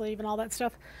short sleeve and all that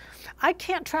stuff. I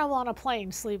can't travel on a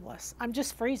plane sleeveless. I'm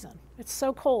just freezing. It's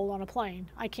so cold on a plane.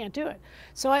 I can't do it.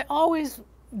 So I always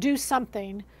do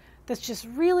something that's just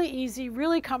really easy,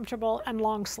 really comfortable, and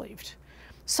long sleeved.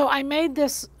 So I made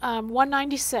this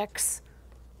 196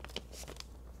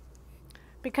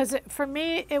 because for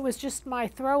me it was just my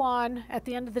throw on at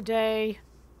the end of the day,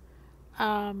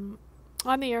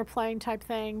 on the airplane type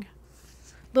thing,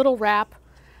 little wrap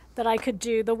that I could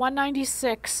do. The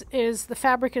 196 is, the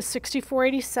fabric is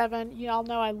 6487. You all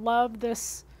know I love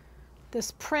this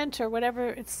print or whatever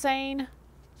it's saying.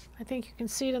 I think you can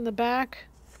see it in the back.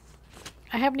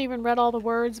 I haven't even read all the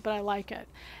words, but I like it.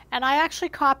 And I actually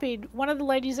copied one of the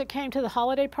ladies that came to the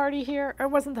holiday party here, or it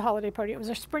wasn't the holiday party, it was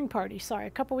a spring party, sorry,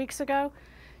 a couple weeks ago.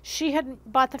 She had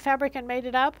bought the fabric and made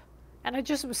it up, and it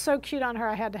just was so cute on her,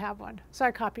 I had to have one. So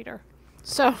I copied her.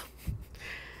 So,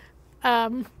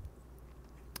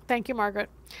 thank you, Margaret.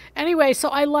 Anyway, so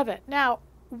I love it. Now,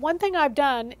 one thing I've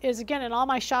done is, again, in all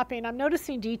my shopping, I'm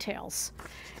noticing details.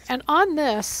 And on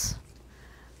this,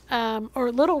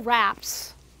 or little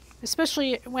wraps,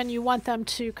 especially when you want them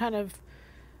to kind of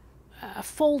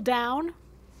fold down,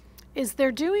 is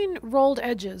they're doing rolled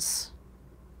edges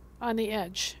on the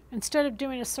edge. Instead of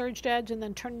doing a serged edge and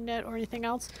then turning it or anything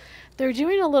else, they're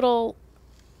doing a little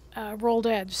rolled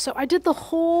edge. So I did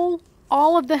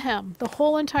all of the hem, the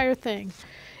whole entire thing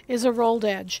is a rolled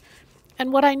edge.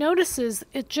 And what I notice is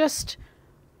it just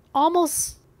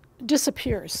almost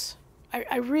disappears.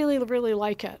 I really, really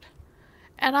like it.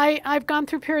 And I've gone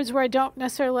through periods where I don't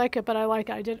necessarily like it, but I like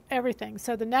it. I did everything.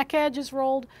 So the neck edge is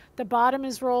rolled, the bottom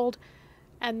is rolled,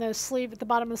 and the sleeve at the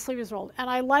bottom of the sleeve is rolled. And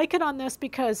I like it on this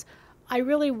because I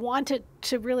really want it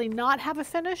to really not have a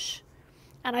finish.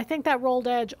 And I think that rolled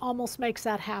edge almost makes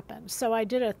that happen. So I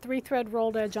did a 3-thread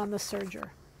rolled edge on the serger.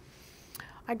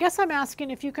 I guess I'm asking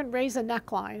if you can raise a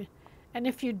neckline. And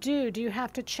if you do you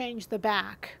have to change the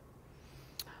back?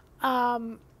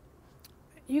 Of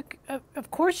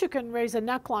course you can raise a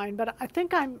neckline, but I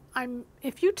think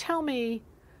if you tell me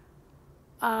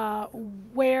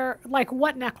where, like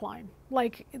what neckline,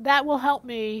 like that will help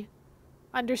me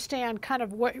understand kind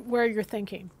of where you're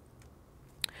thinking.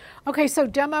 Okay, so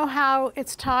demo how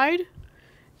it's tied.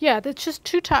 Yeah, that's just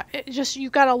two tie.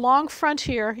 You've got a long front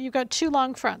here. You've got 2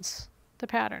 long fronts, the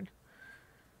pattern.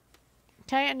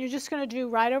 Okay, and you're just going to do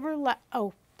right over left.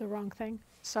 Oh, the wrong thing.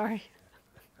 Sorry.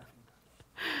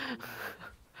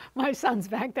 My son's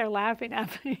back there laughing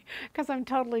at me because I'm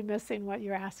totally missing what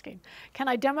you're asking. Can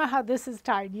I demo how this is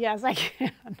tied? Yes, I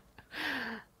can.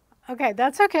 Okay,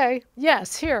 that's okay.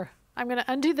 Yes, here. I'm going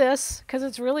to undo this because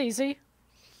it's real easy.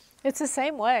 It's the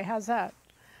same way. How's that?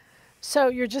 So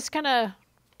you're just going to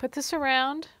put this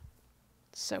around.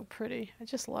 So pretty. I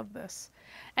just love this.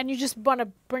 And you just want to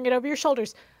bring it over your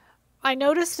shoulders. I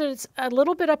noticed that it's a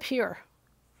little bit up here.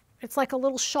 It's like a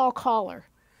little shawl collar.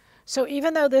 So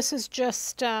even though this is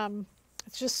just,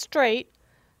 it's just straight,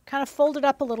 kind of fold it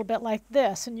up a little bit like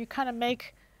this, and you kind of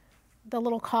make the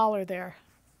little collar there.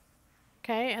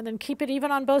 Okay, and then keep it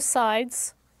even on both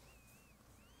sides.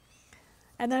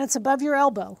 And then it's above your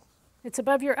elbow. It's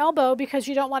above your elbow because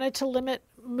you don't want it to limit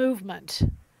movement.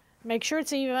 Make sure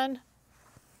it's even,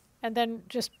 and then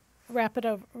just wrap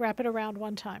it around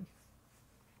one time.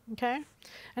 Okay,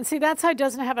 and see that side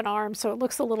doesn't have an arm, so it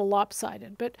looks a little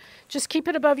lopsided, but just keep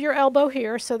it above your elbow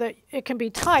here so that it can be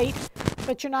tight,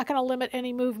 but you're not going to limit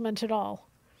any movement at all.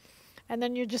 And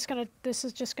then you're just going to, this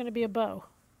is just going to be a bow.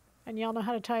 And y'all know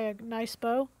how to tie a nice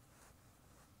bow?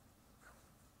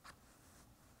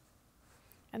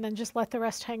 And then just let the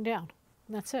rest hang down,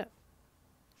 and that's it.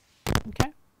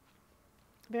 Okay,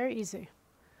 very easy.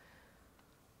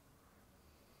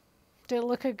 Did it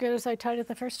look as good as I tied it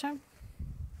the first time?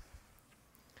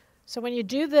 So when you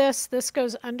do this, this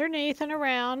goes underneath and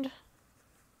around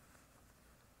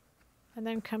and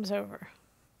then comes over.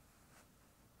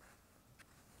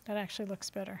 That actually looks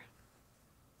better.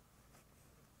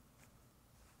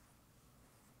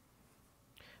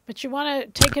 But you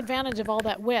want to take advantage of all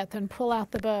that width and pull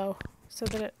out the bow so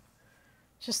that it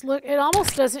just look, it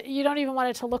almost doesn't, you don't even want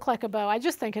it to look like a bow. I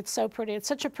just think it's so pretty. It's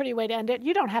such a pretty way to end it.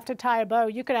 You don't have to tie a bow.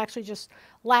 You could actually just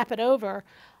lap it over.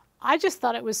 I just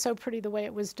thought it was so pretty the way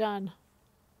it was done.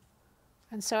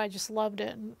 And so I just loved it.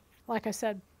 And like I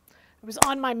said, it was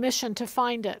on my mission to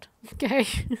find it. Okay.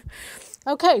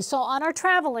 Okay, so on our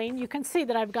traveling, you can see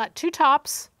that I've got 2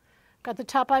 tops. Got the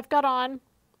top I've got on.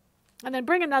 And then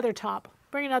bring another top.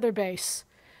 Bring another base.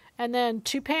 And then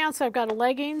 2 pants. I've got a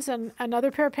leggings and another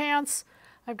pair of pants.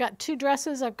 I've got 2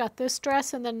 dresses. I've got this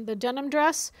dress and then the denim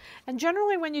dress. And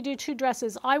generally when you do 2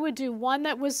 dresses, I would do one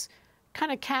that was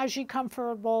kind of casually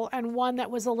comfortable and one that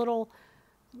was a little,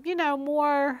 you know,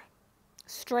 more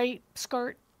straight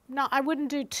skirt. No, I wouldn't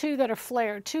do 2 that are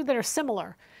flared, 2 that are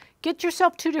similar. Get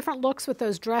yourself 2 different looks with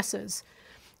those dresses.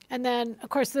 And then, of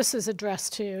course, this is a dress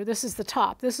too. This is the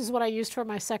top. This is what I used for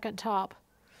my second top.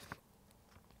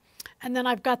 And then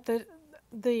I've got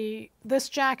this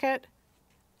jacket,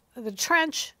 the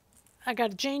trench. I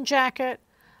got a jean jacket.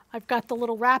 I've got the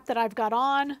little wrap that I've got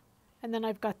on, and then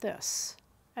I've got this.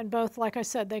 And both, like I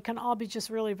said, they can all be just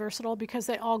really versatile because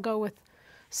they all go with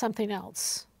something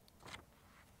else.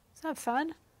 Isn't that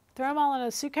fun? Throw them all in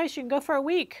a suitcase. You can go for a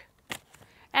week.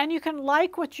 And you can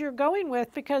like what you're going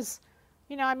with because,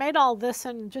 you know, I made all this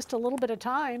in just a little bit of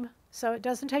time. So it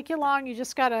doesn't take you long. You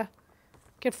just got to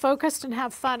get focused and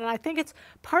have fun. And I think it's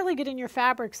partly getting your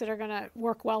fabrics that are going to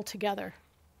work well together.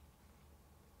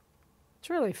 It's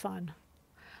really fun.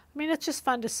 I mean, it's just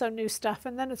fun to sew new stuff,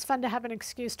 and then it's fun to have an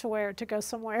excuse to wear it to go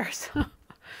somewhere. So.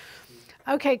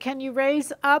 Okay, can you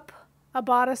raise up a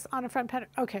bodice on a front pattern?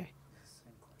 Okay.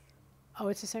 Oh,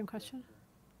 it's the same question?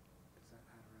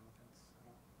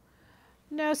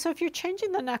 No, so if you're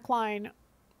changing the neckline,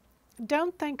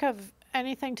 don't think of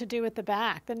anything to do with the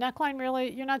back. The neckline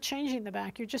really, you're not changing the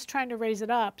back. You're just trying to raise it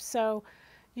up. So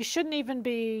you shouldn't even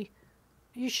be,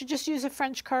 you should just use a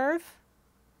French curve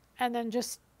and then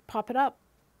just pop it up.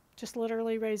 Just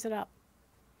literally raise it up.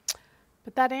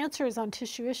 But that answer is on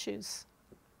tissue issues.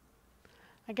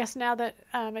 I guess now that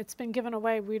it's been given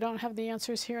away, we don't have the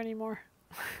answers here anymore.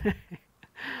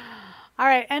 All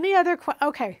right, any other questions?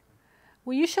 Okay.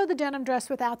 Will you show the denim dress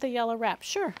without the yellow wrap?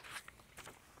 Sure.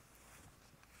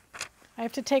 I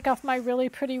have to take off my really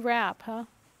pretty wrap, huh?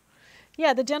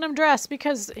 Yeah, the denim dress,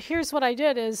 because here's what I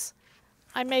did is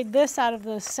I made this out of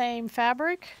the same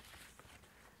fabric.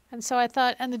 And so I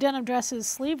thought, and the denim dress is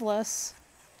sleeveless,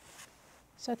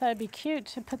 so I thought it'd be cute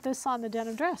to put this on the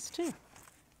denim dress too. Isn't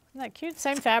that cute?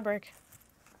 Same fabric.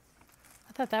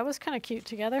 I thought that was kind of cute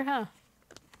together, huh?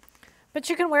 But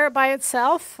you can wear it by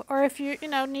itself, or if you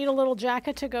need a little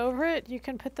jacket to go over it, you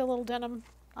can put the little denim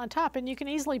on top, and you can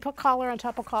easily put collar on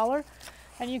top of collar,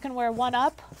 and you can wear one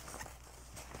up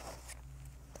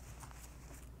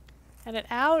and it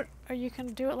out, or you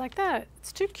can do it like that.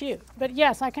 It's too cute. But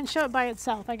yes, I can show it by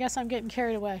itself. I guess I'm getting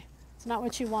carried away. It's not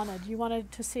what you wanted. You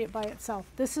wanted to see it by itself.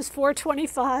 This is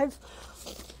 $425,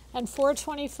 and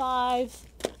 $425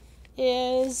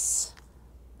 is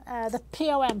the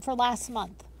POM for last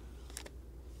month.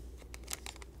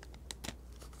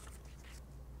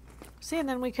 See, and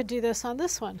then we could do this on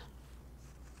this one.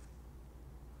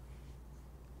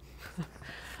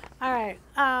 All right,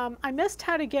 I missed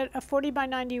how to get a 40 by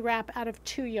 90 wrap out of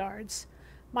 2 yards.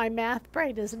 My math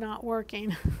brain is not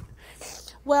working.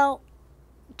 Well,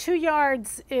 2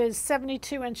 yards is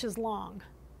 72 inches long,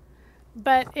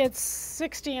 but it's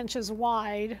 60 inches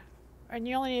wide, and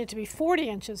you only need it to be 40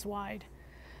 inches wide.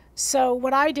 So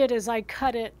what I did is I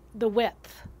cut it the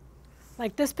width.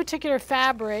 Like this particular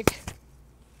fabric,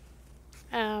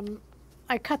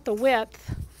 I cut the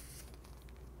width.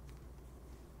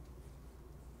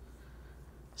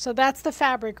 So that's the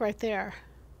fabric right there.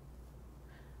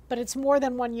 But it's more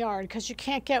than 1 yard because you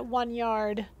can't get 1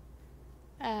 yard.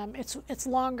 It's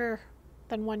longer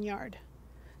than 1 yard.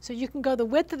 So you can go the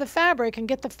width of the fabric and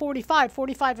get the 45.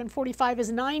 45 and 45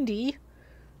 is 90.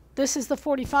 This is the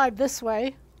 45 this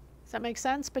way. Does that make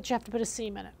sense? But you have to put a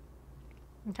seam in it.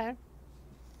 Okay?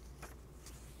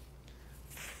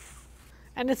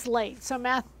 And it's late. So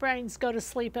math brains go to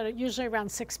sleep at usually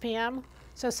around 6 p.m.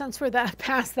 So since we're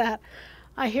past that,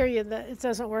 I hear you that it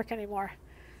doesn't work anymore.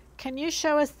 Can you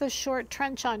show us the short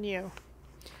trench on you?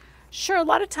 Sure, a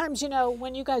lot of times,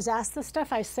 when you guys ask this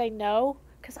stuff, I say no,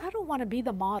 because I don't want to be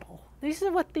the model. These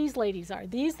are what these ladies are.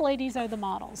 These ladies are the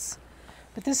models.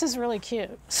 But this is really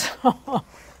cute.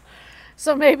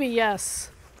 So maybe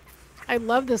yes. I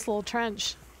love this little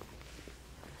trench.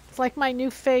 It's like my new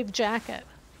fave jacket.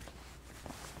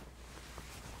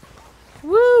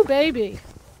 Woo, baby.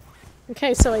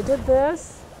 Okay, so I did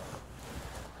this.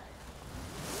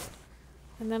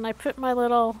 And then I put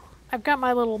I've got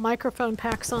my little microphone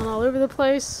packs on all over the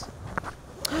place.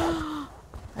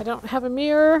 I don't have a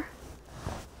mirror.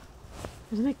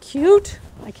 Isn't it cute?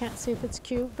 I can't see if it's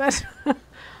cute, but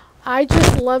I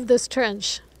just love this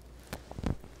trench.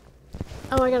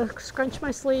 Oh, I gotta scrunch my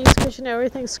sleeves because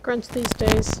everything's scrunched these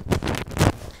days.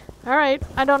 All right,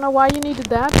 I don't know why you needed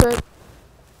that, but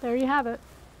there you have it.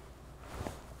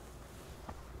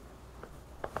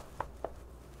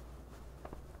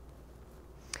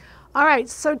 All right,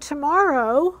 so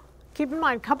tomorrow, keep in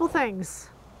mind a couple things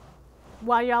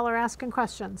while y'all are asking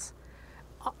questions.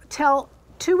 Till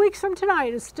 2 weeks from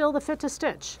tonight is still the fit to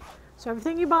stitch. So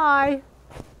everything you buy,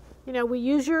 we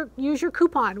use your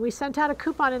coupon. We sent out a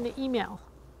coupon in the email.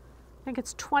 I think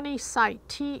it's 20 site,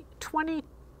 2020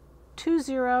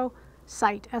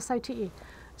 site, S-I-T-E.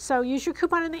 So use your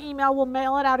coupon in the email. We'll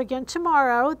mail it out again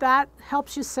tomorrow. That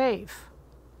helps you save.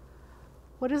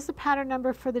 What is the pattern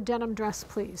number for the denim dress,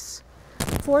 please?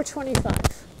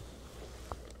 425.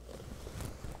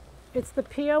 It's the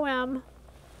POM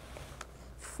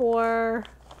for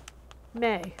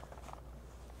May.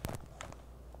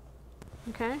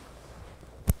 Okay.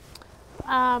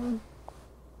 And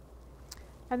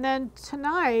then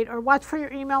tonight, or watch for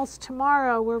your emails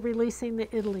tomorrow, we're releasing the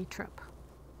Italy trip.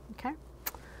 Okay.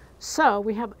 So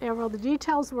we have all the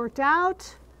details worked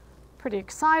out. Pretty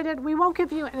excited. We won't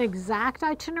give you an exact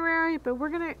itinerary, but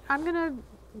I'm gonna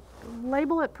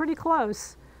label it pretty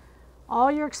close.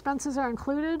 All your expenses are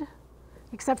included,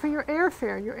 except for your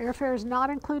airfare. Your airfare is not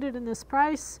included in this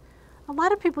price. A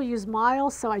lot of people use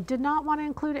miles, so I did not want to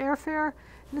include airfare.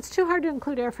 And it's too hard to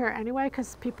include airfare anyway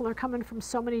because people are coming from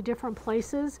so many different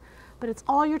places. But it's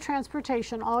all your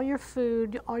transportation, all your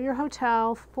food, all your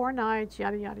hotel, 4 nights,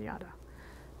 yada, yada, yada.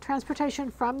 Transportation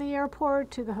from the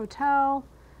airport to the hotel,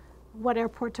 what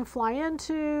airport to fly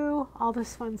into, all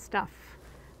this fun stuff.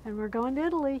 And we're going to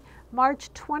Italy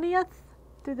March 20th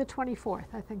through the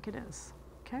 24th, I think it is.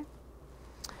 Okay.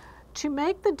 To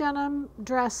make the denim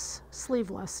dress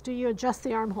sleeveless, do you adjust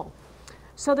the armhole?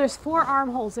 So there's 4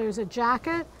 armholes. There's a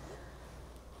jacket,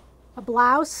 a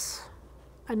blouse,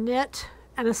 a knit,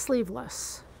 and a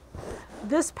sleeveless.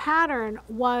 This pattern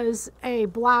was a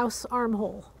blouse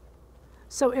armhole.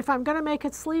 So if I'm going to make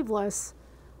it sleeveless,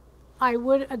 I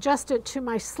would adjust it to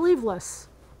my sleeveless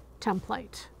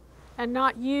template and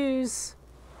not use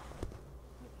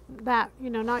that,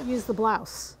 not use the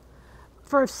blouse.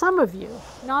 for some of you,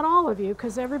 not all of you,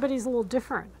 because everybody's a little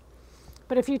different.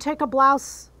 But if you take a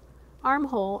blouse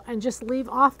armhole and just leave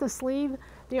off the sleeve,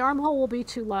 the armhole will be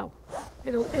too low.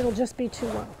 It'll just be too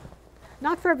low.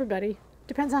 Not for everybody,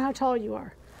 depends on how tall you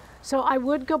are. So I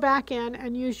would go back in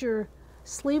and use your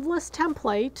sleeveless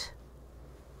template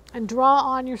and draw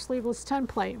on your sleeveless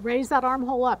template. Raise that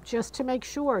armhole up just to make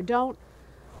sure. Don't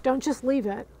just leave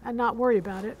it and not worry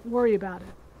about it. Worry about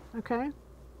it, okay?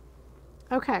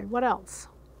 Okay, what else?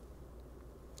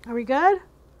 Are we good?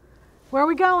 Where are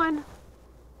we going?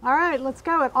 All right, let's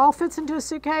go. It all fits into a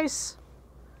suitcase.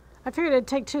 I figured it'd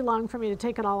take too long for me to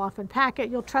take it all off and pack it.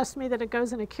 You'll trust me that it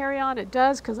goes in a carry-on. It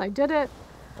does, because I did it.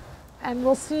 And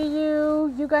we'll see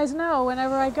you, you guys know,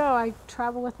 whenever I go, I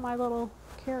travel with my little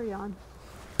carry-on.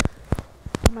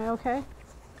 Am I okay?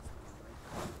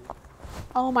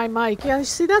 Oh, my mic. Yeah,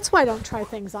 see, that's why I don't try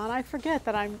things on. I forget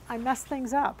that I mess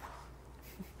things up.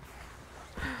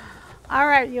 All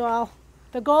right, you all.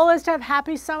 The goal is to have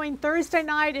happy sewing. Thursday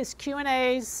night is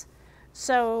Q&As.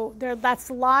 So that's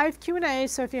live Q&A.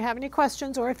 So if you have any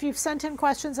questions, or if you've sent in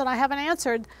questions that I haven't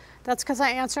answered, that's because I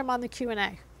answer them on the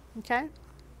Q&A. Okay?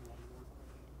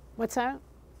 What's that?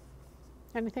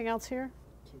 Anything else here?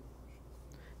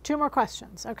 Two more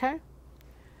questions. Okay?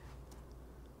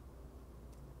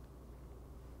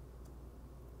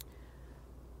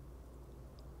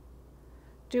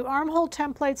 Do armhole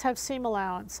templates have seam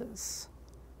allowances?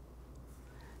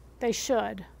 They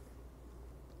should.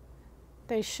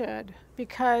 They should,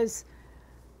 because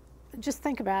just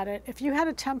think about it. If you had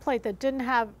a template that didn't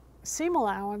have seam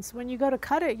allowance, when you go to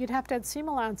cut it, you'd have to add seam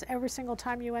allowance every single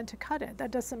time you went to cut it.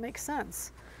 That doesn't make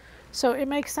sense. So it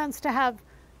makes sense to have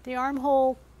the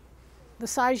armhole the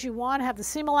size you want, have the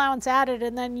seam allowance added,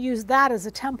 and then use that as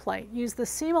a template. Use the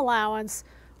seam allowance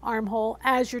armhole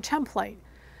as your template.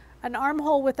 An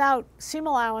armhole without seam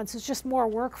allowance is just more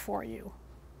work for you.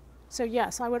 So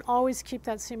yes, I would always keep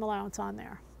that seam allowance on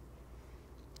there.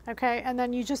 Okay, and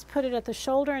then you just put it at the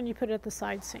shoulder and you put it at the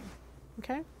side seam.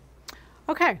 Okay?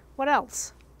 Okay, what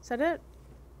else? Is that it?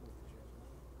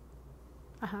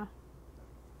 Uh-huh.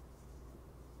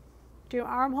 Do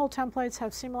armhole templates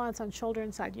have seam allowance on shoulder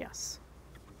and side? Yes.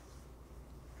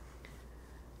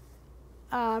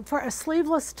 For a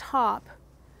sleeveless top,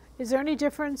 is there any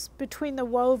difference between the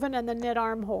woven and the knit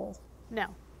armhole? No.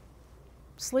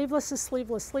 Sleeveless is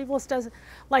sleeveless. Sleeveless doesn't,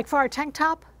 like for our tank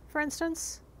top, for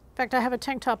instance. In fact, I have a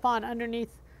tank top on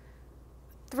underneath.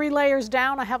 3 layers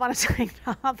down, I have on a tank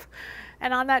top.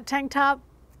 And on that tank top,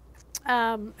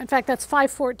 in fact, that's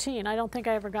 514. I don't think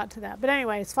I ever got to that. But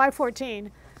anyway, it's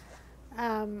 514.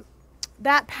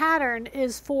 That pattern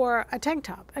is for a tank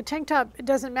top. A tank top, it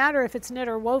doesn't matter if it's knit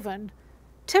or woven.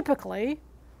 Typically,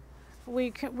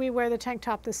 we wear the tank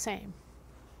top the same.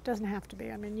 Doesn't have to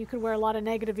be. I mean, you could wear a lot of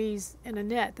negative E's in a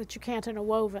knit that you can't in a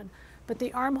woven. But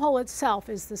the armhole itself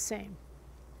is the same.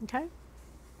 Okay?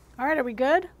 All right, are we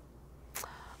good?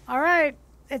 All right,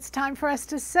 it's time for us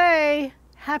to say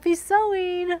happy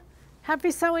sewing.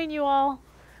 Happy sewing, you all.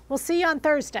 We'll see you on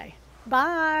Thursday.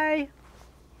 Bye.